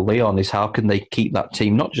important thing for Lyon, is how can they keep that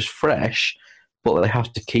team not just fresh, but they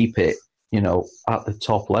have to keep it, at the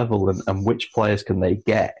top level, and which players can they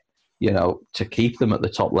get, to keep them at the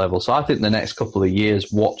top level. So I think the next couple of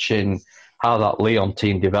years, watching how that Lyon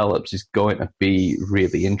team develops is going to be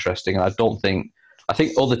really interesting. And I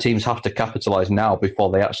think other teams have to capitalise now before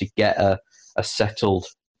they actually get a settled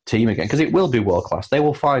team again, because it will be world class. They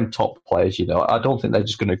will find top players. I don't think they're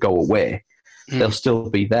just going to go away. They'll still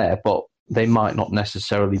be there, but they might not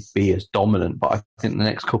necessarily be as dominant. But I think the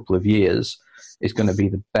next couple of years is going to be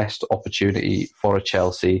the best opportunity for a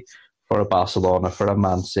Chelsea, for a Barcelona, for a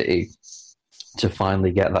Man City to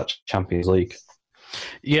finally get that Champions League.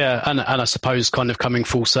 Yeah, and I suppose kind of coming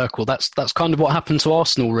full circle, that's kind of what happened to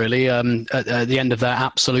Arsenal really. At the end of their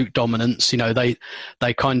absolute dominance, they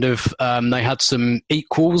kind of they had some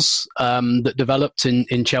equals that developed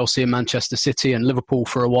in Chelsea and Manchester City and Liverpool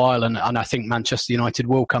for a while, and I think Manchester United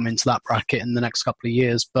will come into that bracket in the next couple of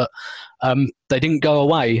years, but they didn't go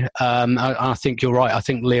away. I think you're right. I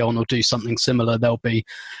think Lyon will do something similar. They'll be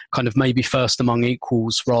kind of maybe first among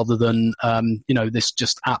equals rather than this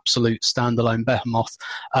just absolute standalone behemoth.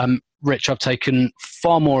 Rich, I've taken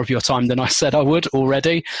far more of your time than I said I would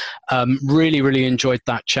already. Really, really enjoyed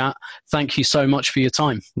that chat. Thank you so much for your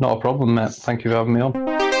time. Not a problem, Matt. Thank you for having me on.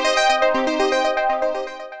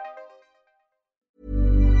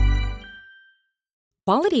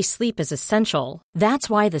 Quality sleep is essential. That's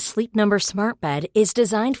why the Sleep Number Smart Bed is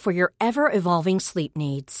designed for your ever-evolving sleep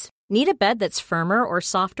needs. Need a bed that's firmer or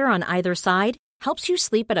softer on either side? Helps you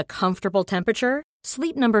sleep at a comfortable temperature?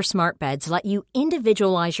 Sleep Number Smart Beds let you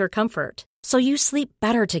individualize your comfort, so you sleep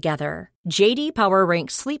better together. J.D. Power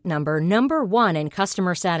ranks Sleep Number number 1 in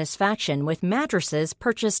customer satisfaction with mattresses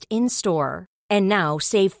purchased in-store. And now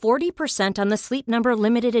save 40% on the Sleep Number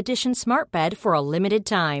Limited Edition Smart Bed for a limited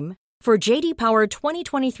time. For J.D. Power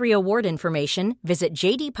 2023 award information, visit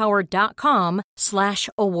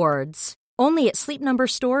jdpower.com/awards. Only at Sleep Number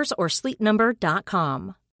stores or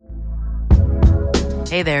sleepnumber.com.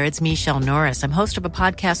 Hey there, it's Michelle Norris. I'm host of a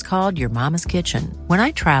podcast called Your Mama's Kitchen. When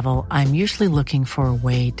I travel, I'm usually looking for a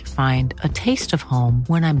way to find a taste of home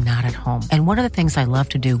when I'm not at home. And one of the things I love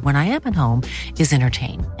to do when I am at home is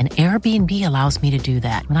entertain. And Airbnb allows me to do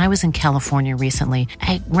that. When I was in California recently,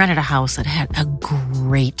 I rented a house that had a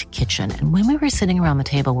great kitchen. And when we were sitting around the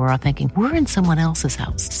table, we're all thinking, we're in someone else's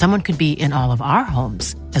house. Someone could be in all of our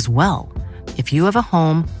homes as well. If you have a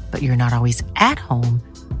home, but you're not always at home,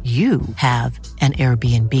 you have an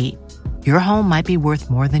Airbnb. Your home might be worth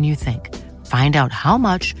more than you think. Find out how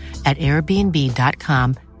much at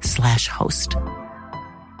airbnb.com/host.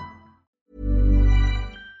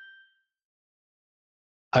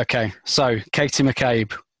 Okay, so Katie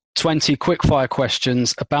McCabe, 20 quickfire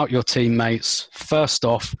questions about your teammates. First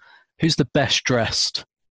off, who's the best dressed?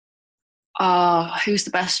 Who's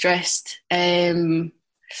the best dressed? I'm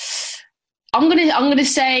gonna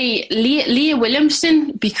say Leah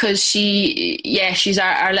Williamson, because she's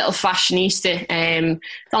our little fashionista.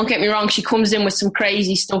 Don't get me wrong, she comes in with some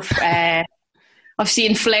crazy stuff. I've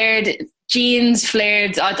seen flared jeans,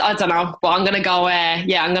 I don't know, but I'm gonna go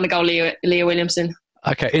Leah Williamson.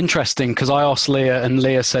 Okay, interesting, because I asked Leah and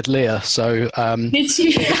Leah said Leah, so Did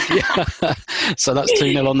she? yeah, so that's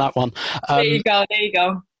 2-0 on that one. There you go.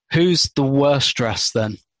 Who's the worst dressed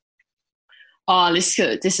then? Oh, this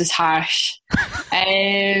is harsh.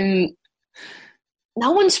 No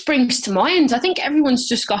one springs to mind. I think everyone's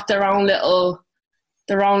just got their own little.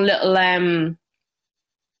 Let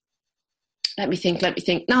me think.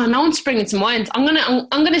 No one's springing to mind. I'm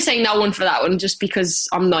gonna say no one for that one, just because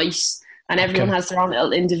I'm nice and everyone has their own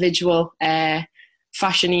little individual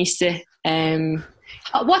fashionista.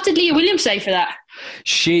 What did Leah Williams say for that?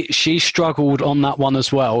 She struggled on that one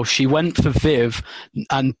as well. She went for Viv,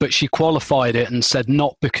 but she qualified it and said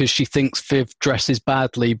not because she thinks Viv dresses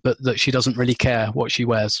badly, but that she doesn't really care what she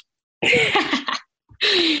wears.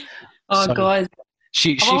 God.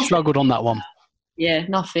 She struggled on that one. Yeah,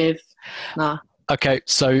 not Viv. Nah. Okay,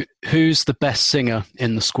 so who's the best singer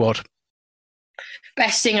in the squad?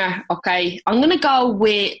 Best singer, okay. I'm going to go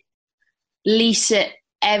with Lisa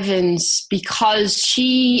Evans, because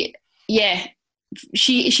she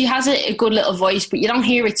has a good little voice, but you don't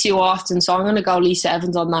hear it too often, so I'm going to go Lisa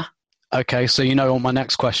Evans on that. Okay, so you know what my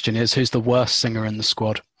next question is. Who's the worst singer in the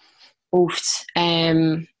squad? Oof.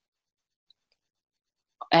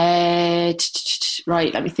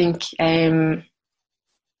 Right, let me think.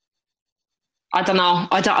 I don't know.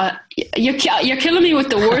 You're killing me with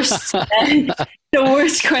the worst. The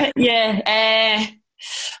worst question. Yeah.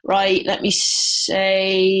 Right. Let me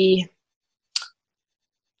say.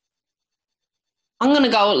 I'm going to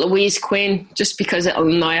go with Louise Quinn, just because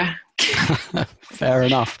it'll annoy her. Fair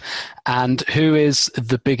enough. And who is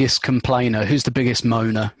the biggest complainer? Who's the biggest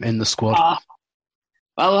moaner in the squad?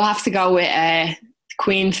 Well, we'll have to go with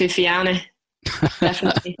Queen Fifiana.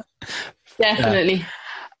 Definitely. Definitely. Yeah.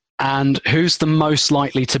 And who's the most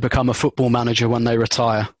likely to become a football manager when they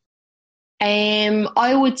retire?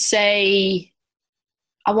 I would say,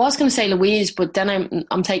 I was going to say Louise, but then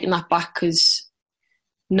I'm taking that back, because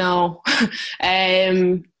no.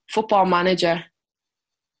 Football manager.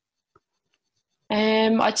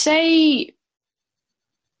 I'd say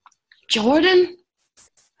Jordan.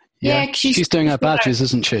 Yeah, she's doing her badges,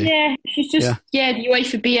 isn't she? Yeah, she's just the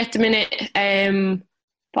UEFA B at the minute.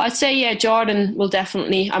 But I'd say Jordan will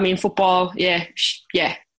definitely. I mean, football.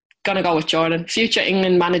 Gonna go with Jordan, future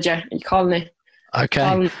England manager. You calling it?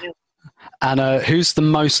 Okay. And who's the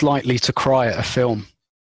most likely to cry at a film?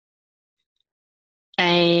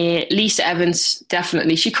 Lisa Evans,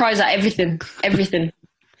 definitely. She cries at everything.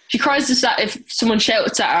 She cries just that if someone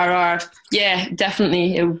shouts at her, or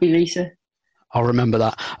definitely it would be Lisa. I'll remember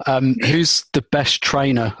that. Who's the best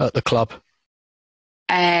trainer at the club?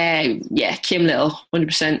 Kim Little,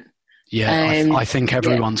 100%. Yeah, I think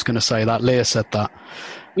everyone's going to say that. Leah said that.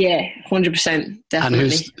 Yeah, 100%, definitely.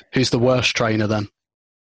 And who's the worst trainer then?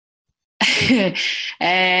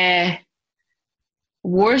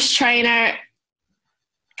 Worst trainer,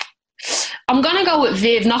 I'm going to go with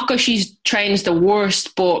Viv, not because she trains the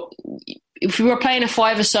worst, but if we were playing a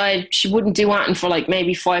five-a-side, she wouldn't do anything for like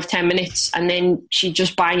maybe 5-10 minutes, and then she'd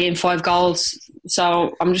just bang in 5 goals.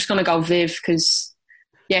 So I'm just going to go Viv, because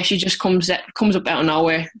she just comes up out of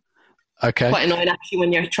nowhere. Okay. Quite annoying actually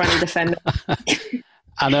when you're trying to defend her.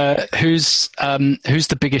 And who's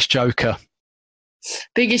the biggest joker?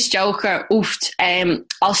 Biggest joker,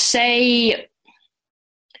 I'll say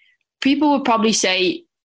people would probably say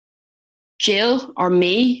Jill or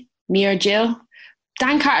me or Jill.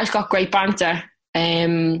 Dan Carter's got great banter,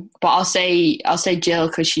 but I'll say Jill,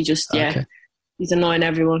 because she just she's annoying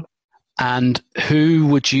everyone. And who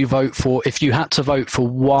would you vote for if you had to vote for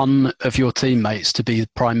one of your teammates to be the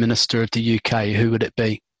Prime Minister of the UK? Who would it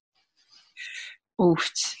be?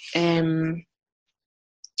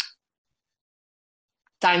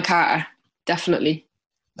 Dan Carter, definitely.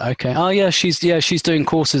 Okay. Oh yeah, she's doing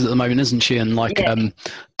courses at the moment, isn't she? And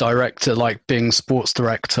director, like being sports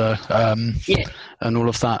director, and all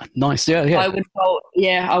of that. Nice. Yeah. I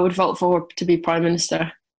would vote for her to be Prime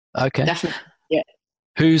Minister. Okay. Definitely. Yeah.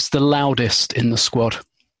 Who's the loudest in the squad?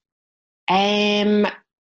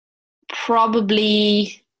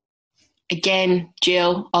 probably, again,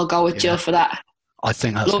 Jill. I'll go with Jill for that. I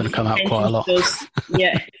think that's going to come out quite a lot.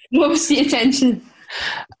 Yeah, loves the attention.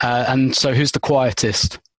 And so who's the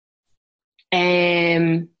quietest?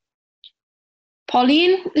 Pauline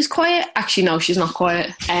is quiet. Actually, no, she's not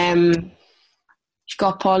quiet. She's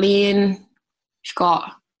got Pauline. She's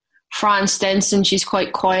got Fran Stenson. She's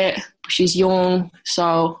quite quiet, but she's young,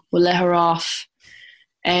 so we'll let her off.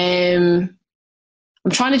 I'm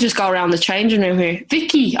trying to just go around the changing room here.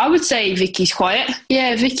 Vicky, I would say Vicky's quiet.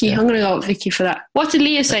 Yeah, Vicky. Yeah. I'm going to go with Vicky for that. What did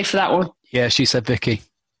Leah say for that one? Yeah, she said Vicky.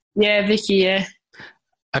 Yeah, Vicky, yeah.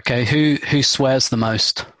 Okay, who swears the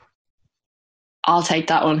most? I'll take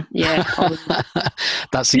that one. Yeah.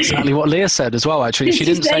 That's exactly what Leah said as well, actually. She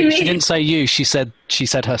didn't say you, she said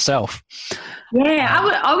herself.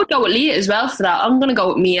 Yeah, I would go with Leah as well for that. I'm going to go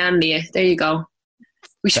with me and Leah. There you go.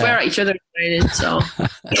 We swear at each other, so.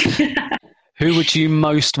 Who would you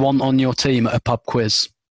most want on your team at a pub quiz?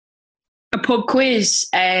 A pub quiz?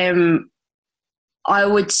 I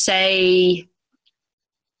would say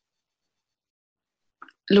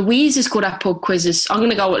Louise is good at pub quizzes. I'm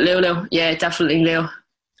going to go with Lulu. Yeah, definitely Lulu.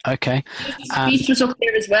 Okay. Beach was up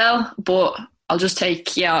there as well, but I'll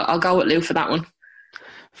go with Lou for that one.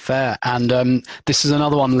 Fair. And this is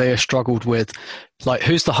another one Leah struggled with. Like,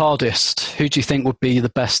 who's the hardest? Who do you think would be the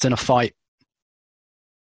best in a fight?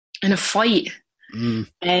 In a fight?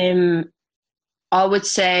 I would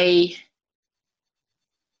say,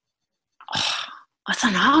 I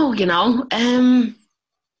don't know,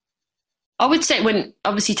 I would say when,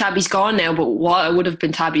 obviously Tabby's gone now, but what would have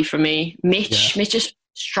been Tabby for me? Mitch. Yeah. Mitch is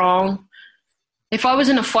strong. If I was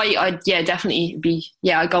in a fight, I'd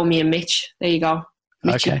go me and Mitch. There you go.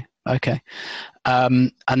 Mitchie. Okay.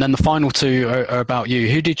 And then the final two are about you.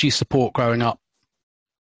 Who did you support growing up?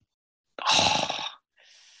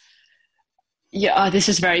 Yeah, this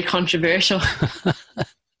is very controversial.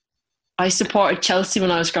 I supported Chelsea when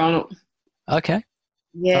I was growing up. Okay.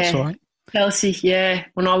 Yeah. That's all right. Chelsea, yeah.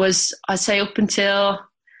 When I'd say up until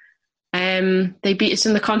they beat us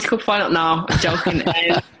in the Conti Cup final. No, I'm joking.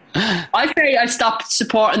 I stopped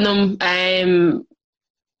supporting them. I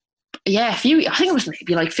think it was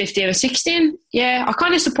maybe like 15 or 16. Yeah, I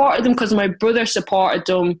kind of supported them because my brother supported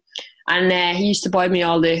them, and he used to buy me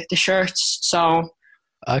all the shirts. So,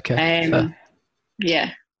 okay.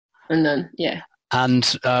 Yeah, and then yeah. And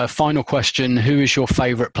final question: who is your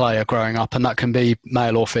favourite player growing up, and that can be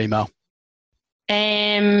male or female?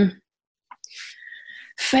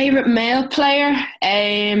 Favourite male player.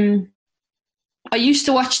 I used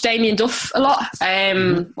to watch Damien Duff a lot.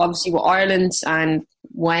 Obviously with Ireland, and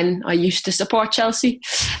when I used to support Chelsea,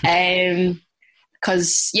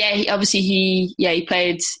 because he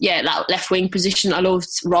played that left wing position. I loved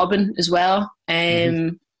Robin as well.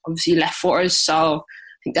 Obviously left footers, so I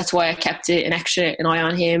think that's why I kept an eye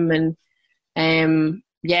on him. And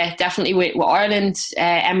definitely with Ireland,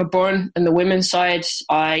 Emma Byrne and the women's side,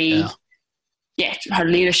 her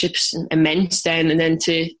leadership's immense then, and then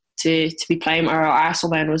to be playing our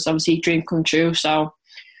Arsenal then was obviously a dream come true. So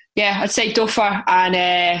yeah, I'd say Duffer and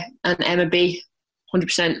Emma B,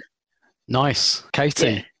 100%. Nice.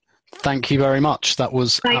 Katie, thank you very much. That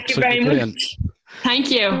was absolutely brilliant. Thank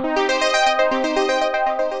you.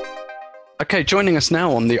 Okay, joining us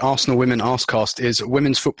now on the Arsenal Women Arsecast is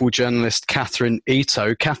women's football journalist Catherine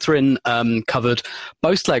Ito. Catherine covered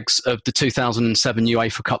both legs of the 2007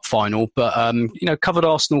 UEFA Cup final, but covered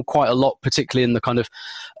Arsenal quite a lot, particularly in the kind of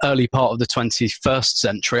early part of the 21st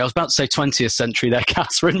century. I was about to say 20th century there,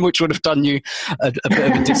 Catherine, which would have done you a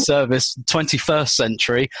bit of a disservice. 21st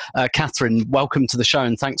century. Catherine, welcome to the show,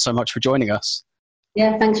 and thanks so much for joining us.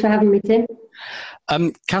 Yeah, thanks for having me, Tim.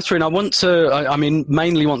 Catherine, I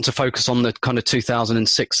mainly want to focus on the kind of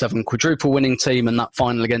 2006-07 quadruple winning team and that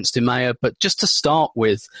final against Umea. But just to start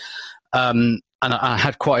with, and I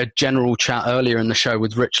had quite a general chat earlier in the show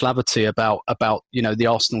with Rich Laverty about the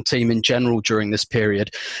Arsenal team in general during this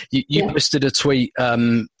period. You posted a tweet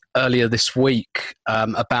earlier this week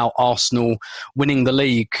about Arsenal winning the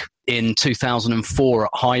league in 2004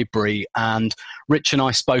 at Highbury, and Rich and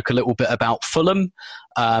I spoke a little bit about Fulham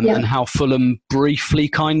and how Fulham briefly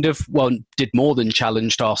did more than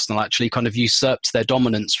challenged Arsenal, actually kind of usurped their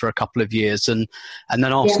dominance for a couple of years, and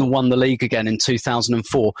then Arsenal won the league again in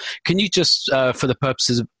 2004. Can you just, for the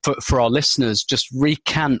purposes for our listeners, just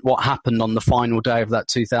recant what happened on the final day of that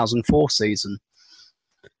 2004 season?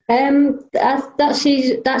 That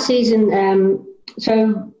season,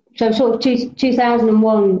 so sort of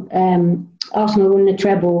 2001, Arsenal won the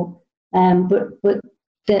treble, but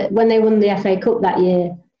when they won the FA Cup that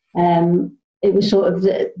year, it was sort of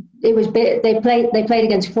they played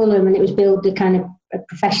against Fulham, and it was billed the kind of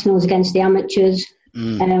professionals against the amateurs,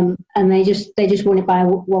 and they just won it by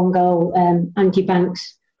one goal. Andy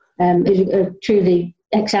Banks. It was a truly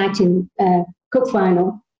exciting cup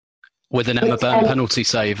final with an Emma Byrne penalty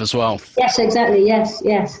save as well. Yes, exactly. Yes.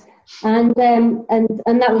 And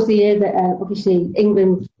that was the year that obviously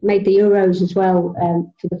England made the Euros as well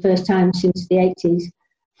for the first time since the 80s.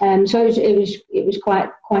 So it was quite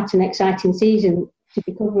an exciting season to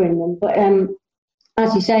be covering them. But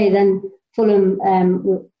as you say, then Fulham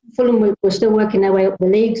were still working their way up the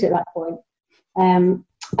leagues at that point.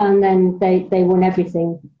 And then they won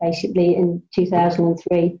everything basically in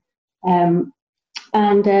 2003. So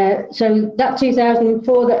that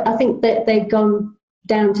 2004, that I think that they'd gone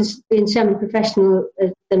down to being semi-professional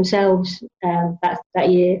themselves that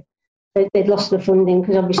year. They'd lost the funding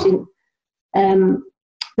because obviously the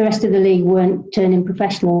rest of the league weren't turning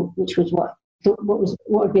professional, which was what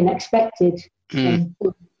had been expected.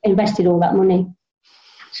 Invested all that money,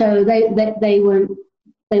 so they weren't.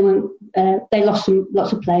 They lost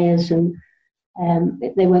lots of players, and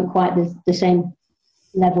they weren't quite the same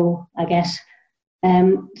level, I guess.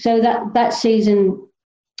 So that season,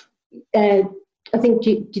 I think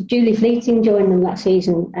Julie Fleeting joined them that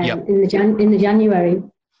season in the January,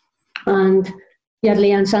 and you had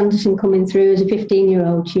Leanne Sanderson coming through as a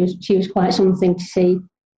 15-year-old. She was quite something to see,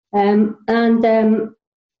 and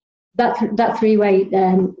that three-way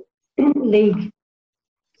league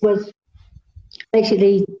was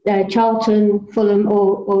basically Charlton, Fulham,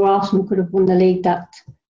 or Arsenal could have won the league that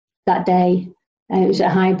day. It was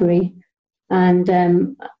at Highbury, and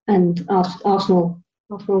Arsenal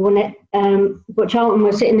won it. But Charlton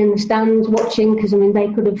were sitting in the stands watching because they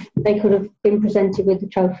could have been presented with the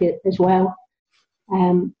trophy as well.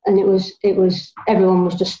 And it was everyone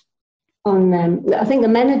was just on. I think the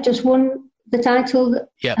men had just won the title.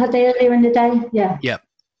 Had they earlier in the day? Yeah.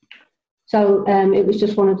 So it was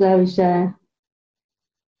just one of those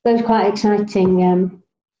quite exciting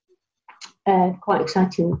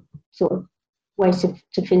sort of ways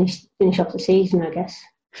to finish off the season, I guess.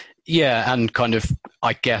 Yeah, and kind of,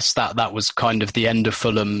 I guess that was kind of the end of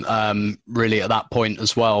Fulham, really at that point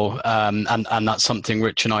as well, and that's something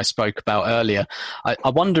Rich and I spoke about earlier. I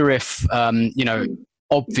wonder if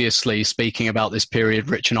obviously, speaking about this period,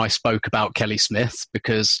 Rich and I spoke about Kelly Smith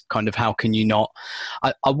because kind of how can you not?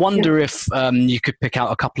 I wonder if you could pick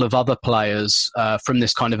out a couple of other players from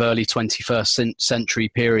this kind of early 21st century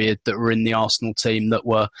period that were in the Arsenal team that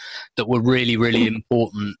were really, really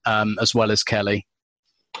important, as well as Kelly.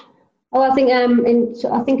 Oh, I think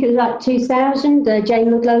it was like 2000.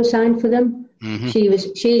 Jane Ludlow signed for them. Mm-hmm.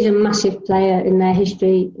 She's a massive player in their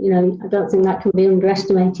history. I don't think that can be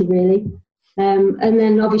underestimated, really. And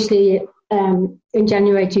then obviously in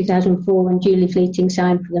January 2004, when Julie Fleeting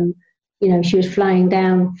signed for them, she was flying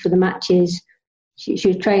down for the matches. She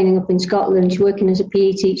was training up in Scotland. She was working as a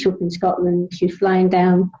PE teacher up in Scotland. She was flying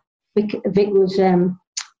down. Vic was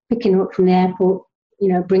picking her up from the airport,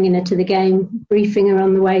 bringing her to the game, briefing her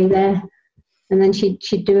on the way there. And then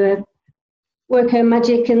she'd work her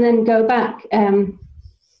magic and then go back.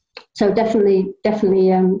 So definitely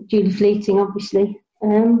Julie Fleeting, obviously.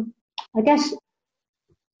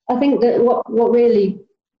 I think that what really,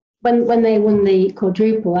 when they won the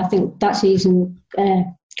quadruple, I think that season,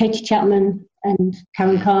 Katie Chapman and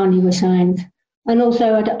Karen Carney were signed. And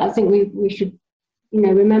also, I think we should,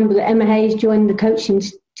 remember that Emma Hayes joined the coaching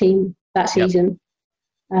team that season.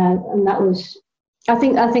 And that was, I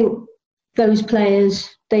think those players,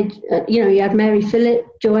 you had Mary Phillip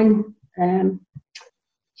join.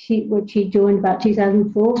 She joined about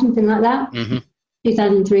 2004, something like that. Mm-hmm.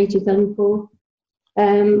 2003, 2004.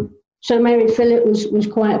 So Mary Phillip was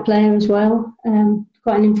quite a player as well,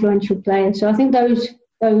 quite an influential player. So I think those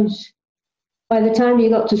by the time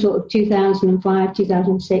you got to sort of 2005,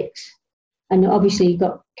 2006, and obviously you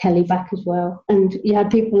got Kelly back as well, and you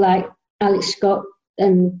had people like Alex Scott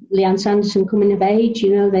and Leanne Sanderson coming of age.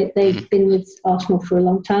 They've been with Arsenal for a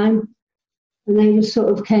long time, and they just sort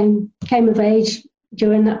of came of age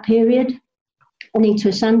during that period. Anita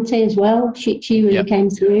Asante as well. She really came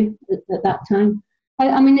through at that time.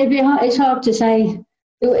 I mean, it's hard to say.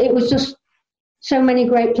 It was just so many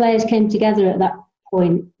great players came together at that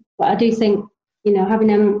point. But I do think, having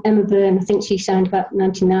Emma Byrne, I think she signed about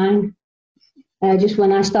 99, just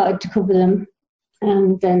when I started to cover them,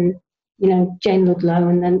 and then Jane Ludlow,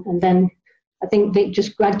 and then I think Vic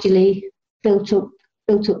just gradually built up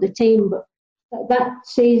the team. But that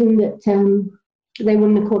season that they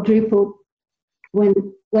won the quadruple. When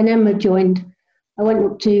Emma joined, I went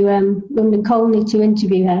up to London Colney to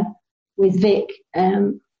interview her with Vic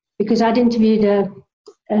because I'd interviewed her,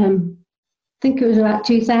 I think it was about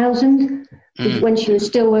 2000, when she was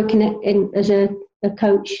still working as a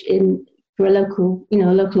coach for a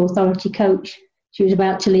local authority coach. She was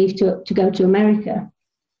about to leave to go to America,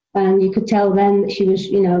 and you could tell then that she was,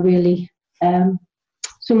 really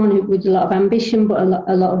someone with a lot of ambition, but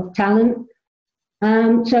a lot of talent.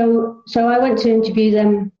 So I went to interview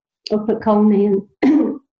them up at Colney, and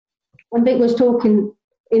Vic was talking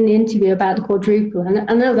in the interview about the quadruple, and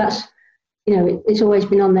I know that's, it's always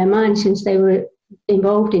been on their mind since they were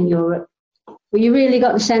involved in Europe. But you really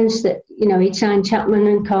got the sense that, he'd signed Chapman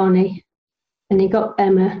and Carney, and he got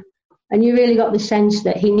Emma, and you really got the sense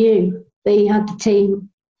that he knew that he had the team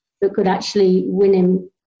that could actually win him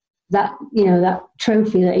that, that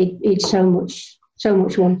trophy that he'd so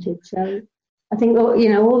much wanted. So I think,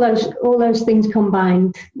 all those things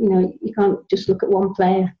combined, you can't just look at one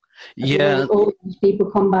player. Yeah, all those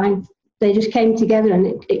people combined, they just came together,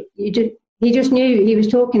 and he just knew. He was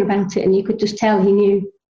talking about it, and you could just tell he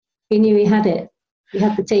knew he had it. He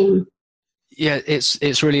had the team. Yeah,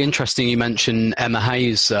 it's really interesting you mentioned Emma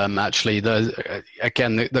Hayes. Actually,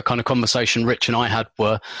 the kind of conversation Rich and I had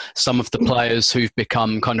were some of the players who've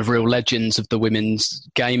become kind of real legends of the women's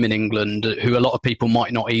game in England, who a lot of people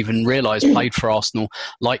might not even realise played for Arsenal,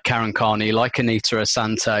 like Karen Carney, like Anita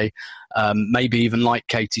Asante, maybe even like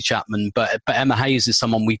Katie Chapman. But Emma Hayes is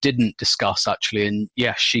someone we didn't discuss, actually, and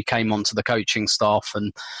yes, she came onto the coaching staff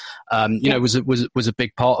and was a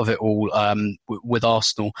big part of it all with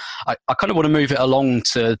Arsenal. I kind of want to move it along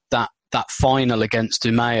to that final against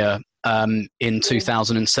Umeå in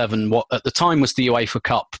 2007. What at the time was the UEFA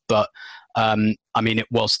Cup, but it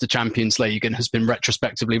was the Champions League and has been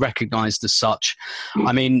retrospectively recognised as such.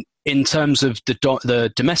 I mean, in terms of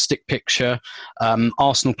the domestic picture,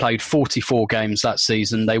 Arsenal played 44 games that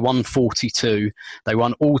season. They won 42. They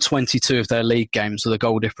won all 22 of their league games with a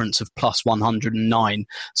goal difference of plus 109.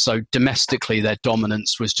 So domestically, their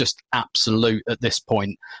dominance was just absolute at this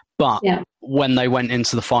point. But when they went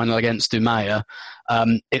into the final against Umeå,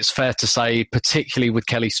 it's fair to say, particularly with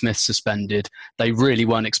Kelly Smith suspended, they really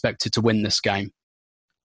weren't expected to win this game.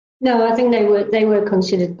 No, I think they were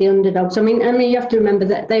considered the underdogs. I mean, you have to remember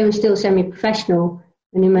that they were still semi-professional,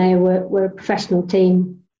 and Umeå were a professional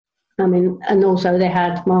team. I mean, and also they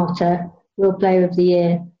had Marta, World Player of the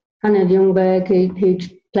Year, Hannah Ljungberg,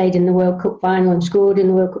 who'd played in the World Cup final and scored in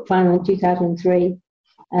the World Cup final in 2003.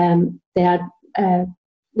 They had,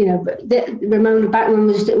 Ramona Bachmann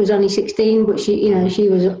was only 16, but she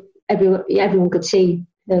was everyone could see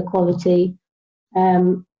her quality.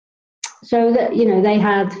 So that they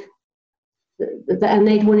had. And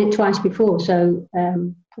they'd won it twice before, so I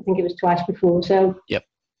think it was twice before. So,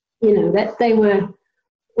 that they were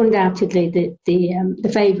undoubtedly the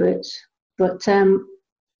favourites. But I'd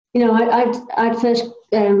first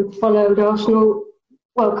followed Arsenal,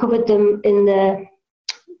 covered them in the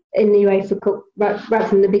UEFA Cup right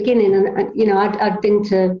from the beginning, and I'd been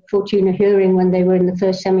to Fortuna Hjørring when they were in the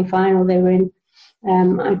first semi-final. They were in.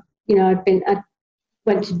 I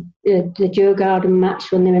went to the Djurgården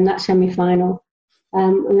match when they were in that semi-final,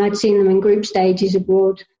 and I'd seen them in group stages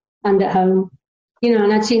abroad and at home,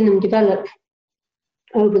 and I'd seen them develop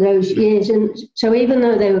over those years. And so even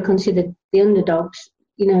though they were considered the underdogs,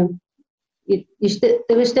 there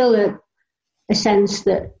was still a sense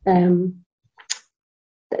that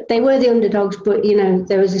they were the underdogs, but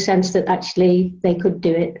there was a sense that actually they could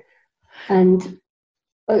do it. And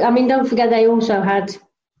I mean, don't forget they also had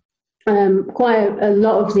quite a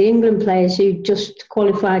lot of the England players who just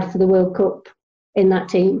qualified for the World Cup in that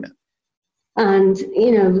team. And,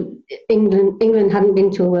 England hadn't been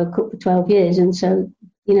to a World Cup for 12 years. And so,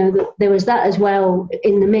 there was that as well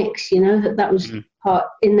in the mix, that was part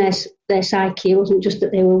in their psyche. It wasn't just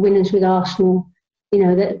that they were winners with Arsenal,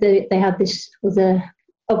 that they had this other,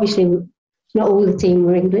 obviously not all the team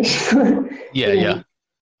were English.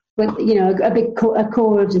 But, a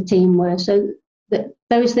core of the team were. So,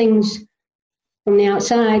 those things from the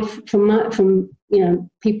outside, from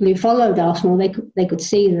people who followed Arsenal, they could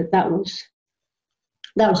see that was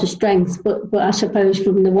a strength. But I suppose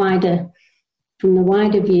from the wider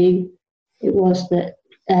view, it was that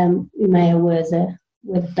Umeå were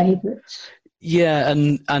the favourites. Yeah,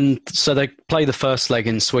 and so they play the first leg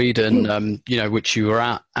in Sweden, which you were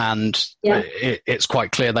at, and it's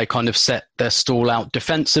quite clear they kind of set their stall out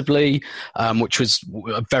defensively, which was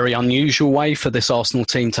a very unusual way for this Arsenal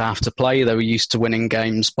team to have to play. They were used to winning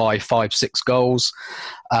games by 5-6 goals.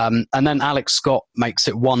 And then Alex Scott makes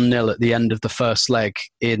it 1-0 at the end of the first leg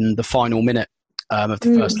in the final minute of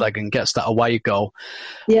the first leg and gets that away goal.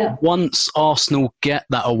 Yeah. Once Arsenal get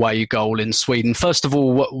that away goal in Sweden, first of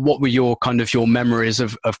all, what were your memories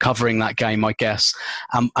of covering that game, I guess?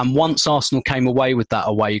 And once Arsenal came away with that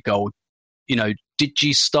away goal, did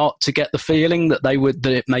you start to get the feeling that that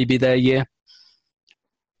it may be their year?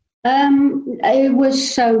 It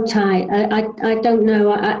was so tight. I don't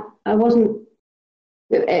know. I wasn't.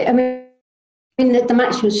 I mean, the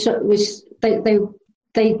match was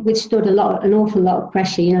they withstood an awful lot of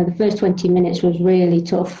pressure. The first 20 minutes was really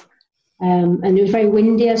tough, and it was very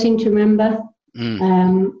windy. I seem to remember.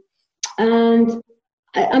 And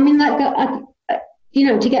I mean,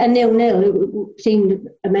 to get a 0-0, it seemed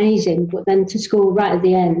amazing, but then to score right at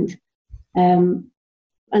the end, and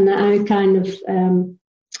I kind of.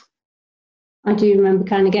 I do remember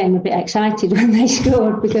kind of getting a bit excited when they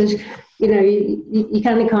scored because, you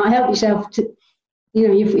kind of can't help yourself to,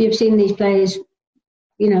 you've seen these players,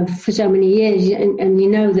 for so many years and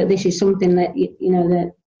you know that this is something that,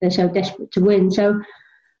 that they're so desperate to win. So,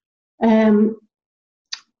 but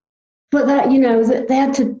that, that they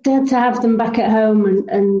had to have them back at home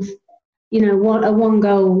and one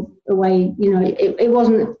goal away, it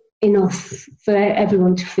wasn't enough for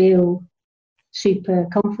everyone to feel super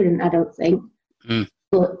confident, I don't think.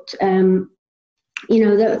 But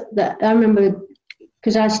that I remember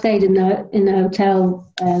because I stayed in the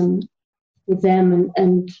hotel with them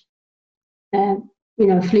and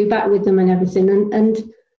flew back with them and everything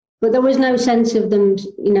but there was no sense of them,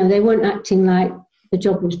 they weren't acting like the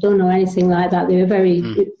job was done or anything like that. They were very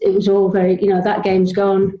it was all very, that game's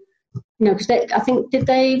gone, because I think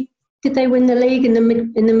did they win the league in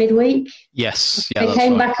the midweek? Yes, yeah, they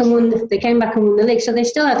came back and won. They came back and won the league, so they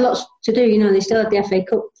still had lots to do. They still had the FA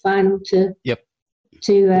Cup final to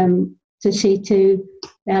see to.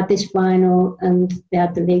 They had this final and they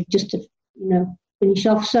had the league just to finish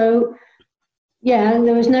off. So yeah,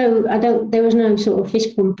 there was no sort of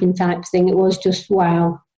fist pumping type thing. It was just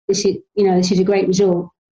wow, this is a great result.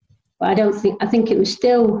 But I think it was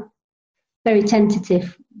still very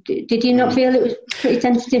tentative. Did you not feel it was pretty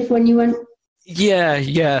tentative when you went?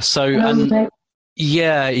 Yeah. So, and that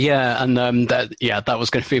was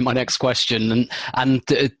going to be my next question. And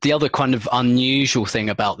the other kind of unusual thing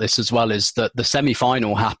about this as well is that the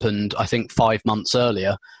semi-final happened, I think, 5 months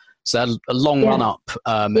earlier. So a long run up.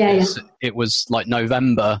 It was like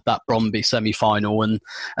November, that Brøndby semi-final, and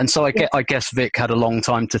so I guess Vic had a long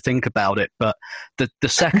time to think about it. But the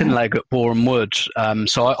second leg at Boreham Wood,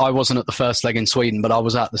 so I wasn't at the first leg in Sweden, but I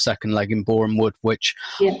was at the second leg in Boreham Wood, which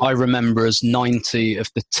I remember as 90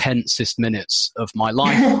 of the tensest minutes of my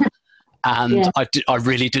life. And I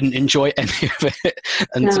really didn't enjoy any of it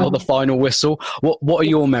until the final whistle. What are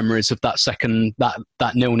your memories of that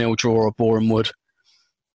 0-0 draw at Boreham Wood?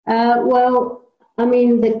 Well, I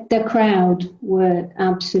mean, the crowd were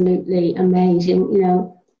absolutely amazing.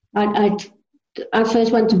 I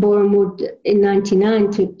first went to Boreham Wood in '99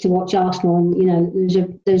 to watch Arsenal, and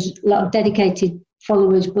there's a lot of dedicated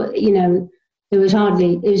followers, but it was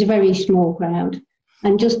a very small crowd,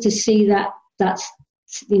 and just to see that's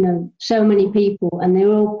so many people, and they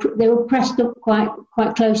were pressed up quite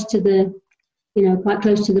close to the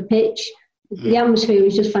pitch. The atmosphere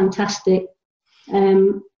was just fantastic.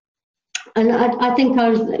 And I think I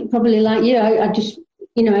was probably like you. I just,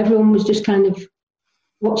 everyone was just kind of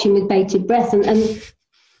watching with bated breath, and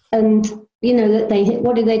that they hit.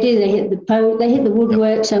 What did they do? They hit they hit the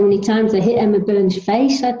woodwork so many times. They hit Emma Burns'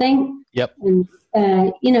 face, I think. Yep. And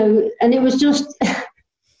and it was just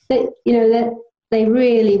that they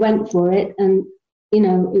really went for it, and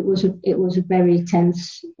it was a very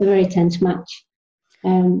tense match.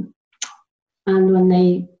 And when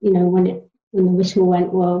they, when the whistle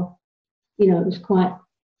went, well. It was quite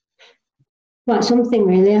something,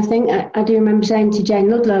 really. I think I do remember saying to Jane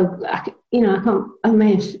Ludlow, I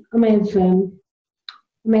may have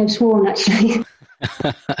sworn actually.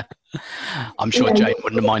 I'm sure Jane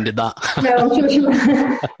wouldn't have minded that. No, I'm sure she would.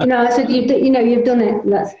 I said, you've done it.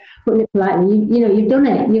 That's putting it politely. You've done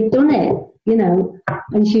it. And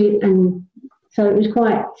so it was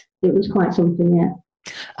quite something, yeah.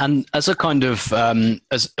 And as a kind of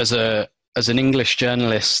as an English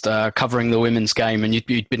journalist covering the women's game, and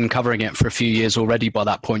you'd been covering it for a few years already by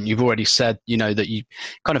that point, you've already said, that you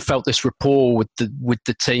kind of felt this rapport with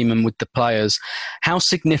the team and with the players. How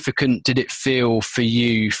significant did it feel for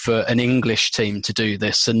you for an English team to do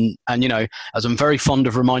this? And as I'm very fond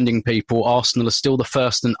of reminding people, Arsenal are still the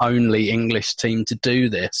first and only English team to do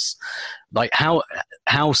this. Like how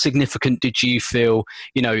significant did you feel,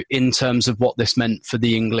 in terms of what this meant for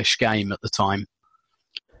the English game at the time?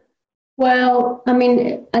 Well, I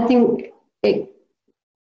mean, I think it's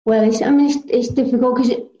difficult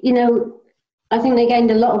because, I think they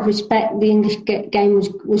gained a lot of respect. The English game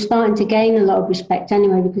was starting to gain a lot of respect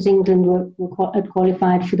anyway, because England had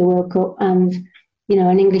qualified for the World Cup, and,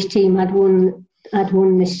 an English team had won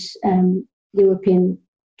this European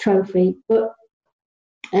trophy. But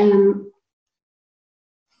I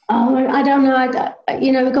don't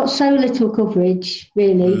know. We got so little coverage,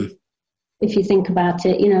 really. If you think about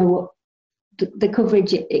it, what the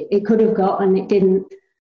coverage it could have got and it didn't.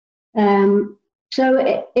 So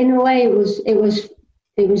in a way, it was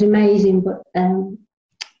amazing, but I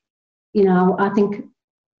think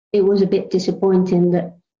it was a bit disappointing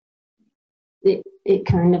that it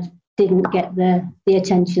kind of didn't get the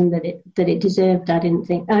attention that it deserved. I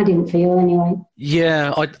didn't feel anyway.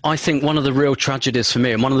 Yeah, I think one of the real tragedies for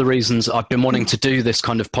me, and one of the reasons I've been wanting to do this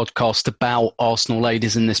kind of podcast about Arsenal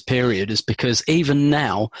ladies in this period, is because even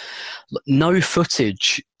now, no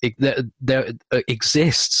footage there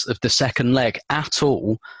exists of the second leg at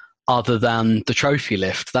all, other than the trophy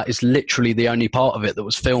lift. That is literally the only part of it that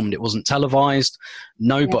was filmed. It wasn't televised.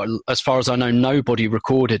 Nobody, as far as I know, nobody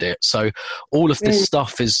recorded it. So all of this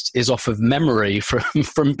stuff is off of memory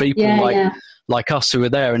from people like us who were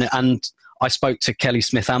there. And I spoke to Kelly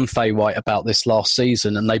Smith and Faye White about this last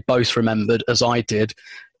season, and they both remembered, as I did,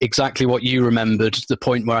 exactly what you remembered, the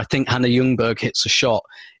point where I think Hannah Ljungberg hits a shot.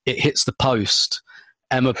 It hits the post.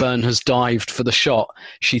 Emma Byrne has dived for the shot.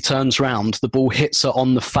 She turns round, the ball hits her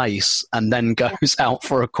on the face and then goes out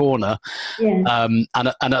for a corner. Yeah. And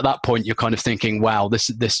at that point, you're kind of thinking, wow,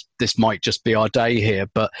 this might just be our day here.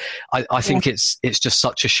 But I think it's just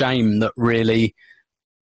such a shame that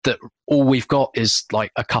all we've got is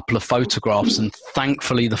like a couple of photographs. And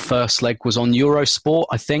thankfully, the first leg was on Eurosport,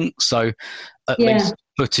 I think. So at least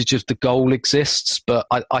footage of the goal exists. But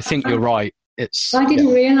I think you're right. I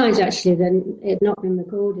didn't realise actually that it had not been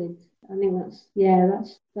recorded. I think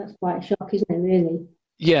that's quite a shock, isn't it? Really.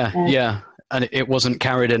 Yeah, and it wasn't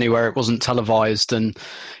carried anywhere. It wasn't televised, and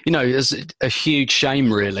it's a huge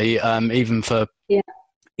shame, really. Even for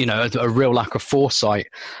a real lack of foresight.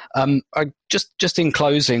 Just in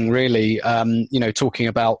closing, really, talking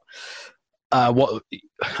about what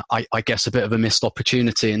I guess a bit of a missed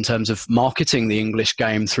opportunity in terms of marketing the English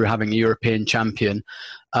game through having a European champion.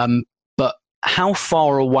 How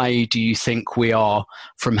far away do you think we are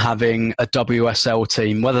from having a WSL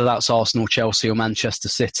team, whether that's Arsenal, Chelsea or Manchester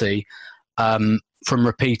City, from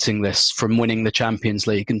repeating this, from winning the Champions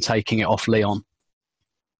League and taking it off Lyon?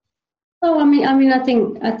 Oh, I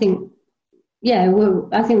think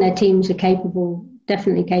their teams are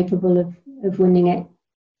definitely capable of winning it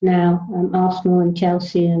now. Arsenal and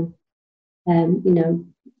Chelsea and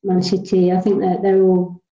Man City. I think that they're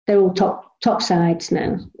all top sides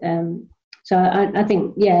now. So I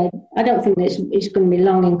think, I don't think it's going to be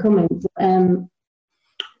long in coming.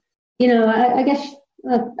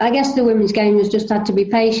 But, I guess the women's game has just had to be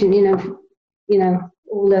patient.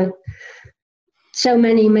 So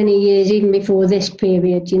many years even before this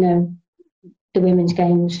period. The women's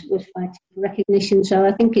game was fighting for recognition. So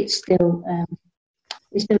I think it's still a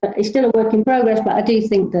work in progress. But I do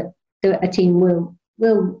think that a team will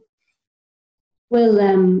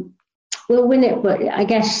win it. But I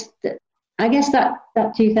guess that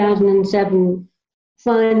 2007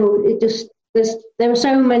 final, there were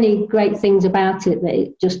so many great things about it that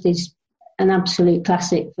it just is an absolute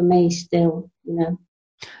classic for me still,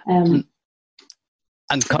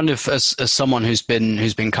 And kind of as someone who's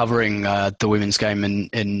been covering the women's game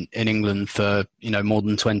in England for more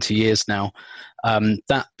than 20 years now,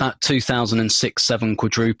 that 2006-07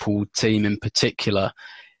 quadruple team in particular,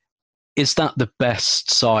 is that the best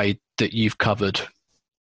side that you've covered?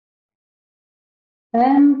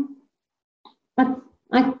 I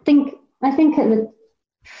think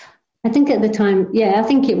at the time, I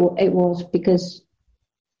think it was, because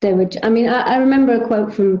they were. I remember a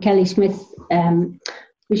quote from Kelly Smith,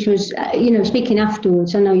 which was, speaking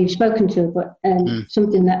afterwards. I know you've spoken to her, but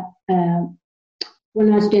something that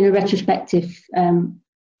when I was doing a retrospective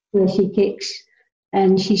where she kicks,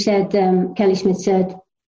 and she said, Kelly Smith said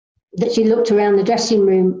that she looked around the dressing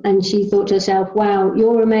room and she thought to herself, wow,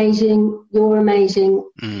 you're amazing.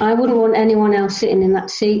 I wouldn't want anyone else sitting in that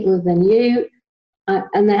seat other than you.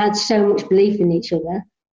 And they had so much belief in each other.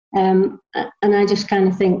 And I just kind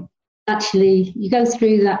of think, actually, you go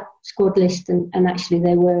through that squad list and actually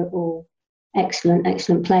they were all excellent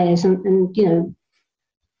players. And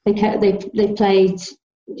they played,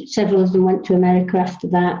 several of them went to America after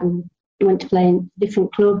that and went to play in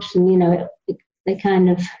different clubs. And, they kind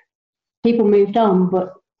of, people moved on,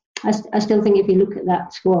 but I still think if you look at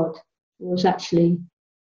that squad, it was actually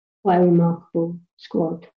quite a remarkable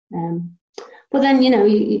squad. But then, you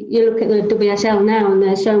look at the WSL now, and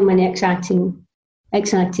there's so many exciting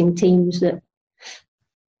teams that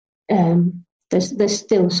there's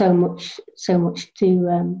still so much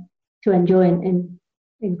to enjoy in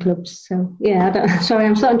in clubs. So yeah, sorry,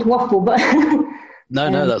 I'm starting to waffle, but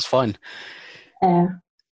no, that's fine.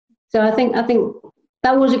 So I think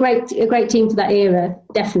that was a great team for that era.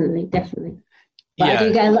 Definitely. But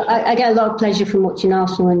yeah. I get a lot of pleasure from watching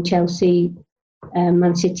Arsenal and Chelsea,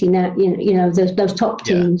 Man City now. You know those top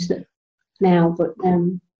teams that now. But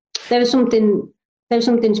there was something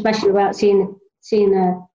special about seeing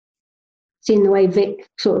the way Vic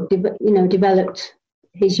sort of developed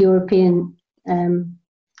his European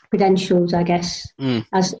credentials, I guess,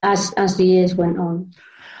 as the years went on.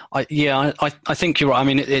 I think you're right. I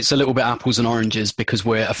mean, it's a little bit apples and oranges because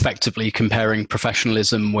we're effectively comparing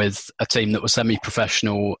professionalism with a team that was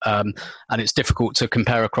semi-professional, and it's difficult to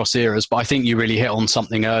compare across eras. But I think you really hit on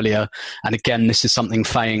something earlier. And again, this is something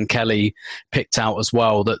Faye and Kelly picked out as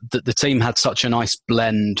well, that the team had such a nice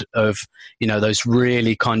blend of, those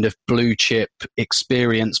really kind of blue chip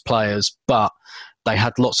experienced players, but they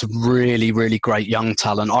had lots of really, really great young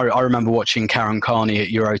talent. I remember watching Karen Carney at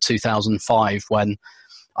Euro 2005 when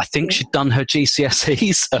I think she'd done her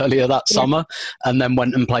GCSEs earlier that summer and then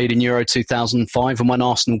went and played in Euro 2005. And when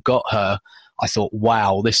Arsenal got her, I thought,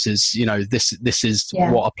 wow, this is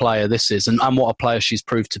what a player this is and what a player she's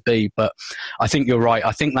proved to be. But I think you're right.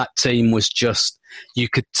 I think that team was just, you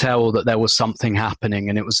could tell that there was something happening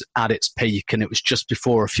and it was at its peak, and it was just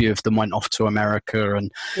before a few of them went off to America,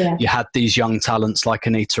 and you had these young talents like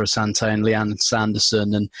Anita Asante and Leanne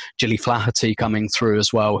Sanderson and Gilly Flaherty coming through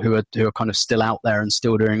as well, who are kind of still out there and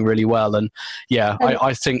still doing really well. And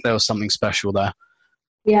I think there was something special there.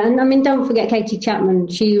 Yeah, and I mean, don't forget Katie Chapman.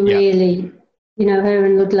 She really, her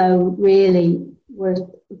and Ludlow really was,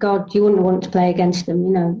 God, you wouldn't want to play against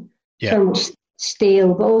them, so much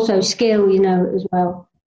steel, but also skill, as well.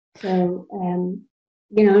 So, and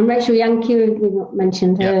Rachel Yankee, we've not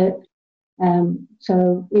mentioned her.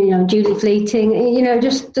 So, Julie Fleeting,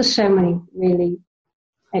 just so many really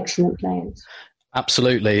excellent players.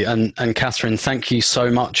 Absolutely, and Catherine, thank you so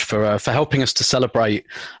much for helping us to celebrate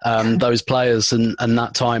those players and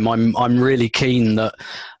that time. I'm really keen that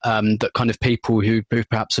that kind of people who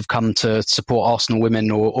perhaps have come to support Arsenal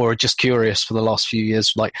women or are just curious for the last few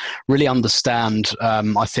years, like really understand.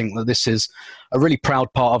 I think that this is a really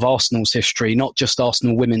proud part of Arsenal's history, not just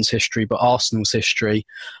Arsenal women's history, but Arsenal's history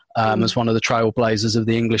as one of the trailblazers of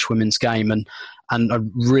the English women's game. And I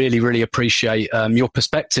really, really appreciate your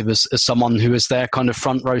perspective as someone who is there kind of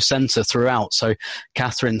front row centre throughout. So,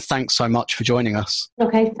 Catherine, thanks so much for joining us.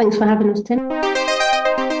 Okay, thanks for having us, Tim.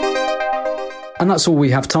 And that's all we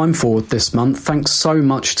have time for this month. Thanks so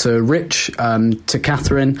much to Rich, to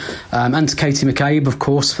Catherine, and to Katie McCabe, of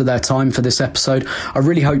course, for their time for this episode. I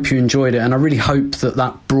really hope you enjoyed it, and I really hope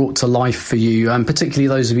that brought to life for you, particularly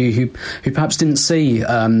those of you who perhaps didn't see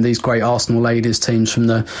these great Arsenal ladies teams from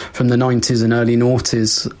the 90s and early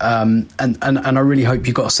noughties. And I really hope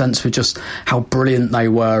you got a sense for just how brilliant they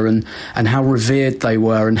were and how revered they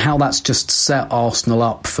were, and how that's just set Arsenal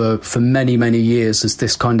up for many, many years as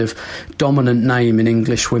this kind of dominant name in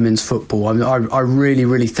English women's football. I really,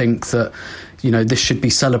 really think that this should be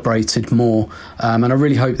celebrated more, and I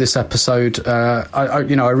really hope this episode. I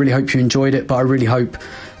really hope you enjoyed it, but I really hope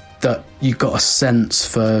that you got a sense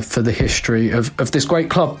for the history of this great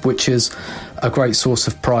club, which is a great source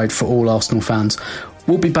of pride for all Arsenal fans.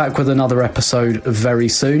 We'll be back with another episode very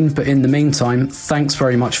soon, but in the meantime, thanks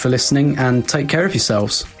very much for listening and take care of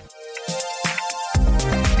yourselves.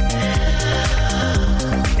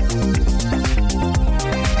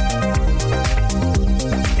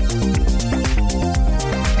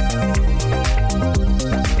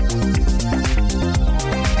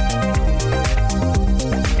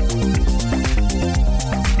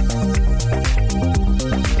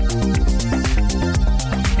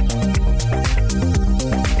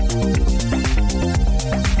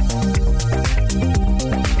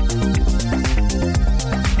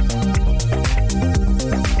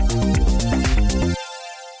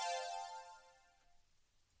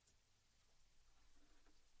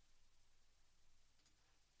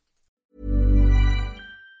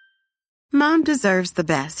 Mom deserves the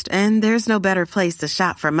best, and there's no better place to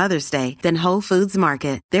shop for Mother's Day than Whole Foods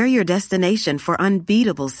Market. They're your destination for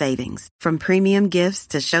unbeatable savings, from premium gifts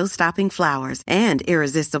to show-stopping flowers and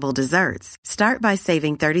irresistible desserts. Start by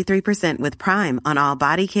saving 33% with Prime on all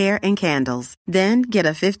body care and candles. Then get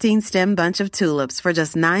a 15-stem bunch of tulips for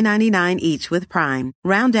just $9.99 each with Prime.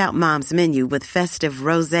 Round out Mom's menu with festive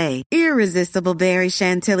rosé, irresistible berry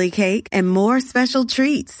chantilly cake, and more special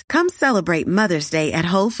treats. Come celebrate Mother's Day at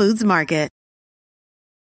Whole Foods Market.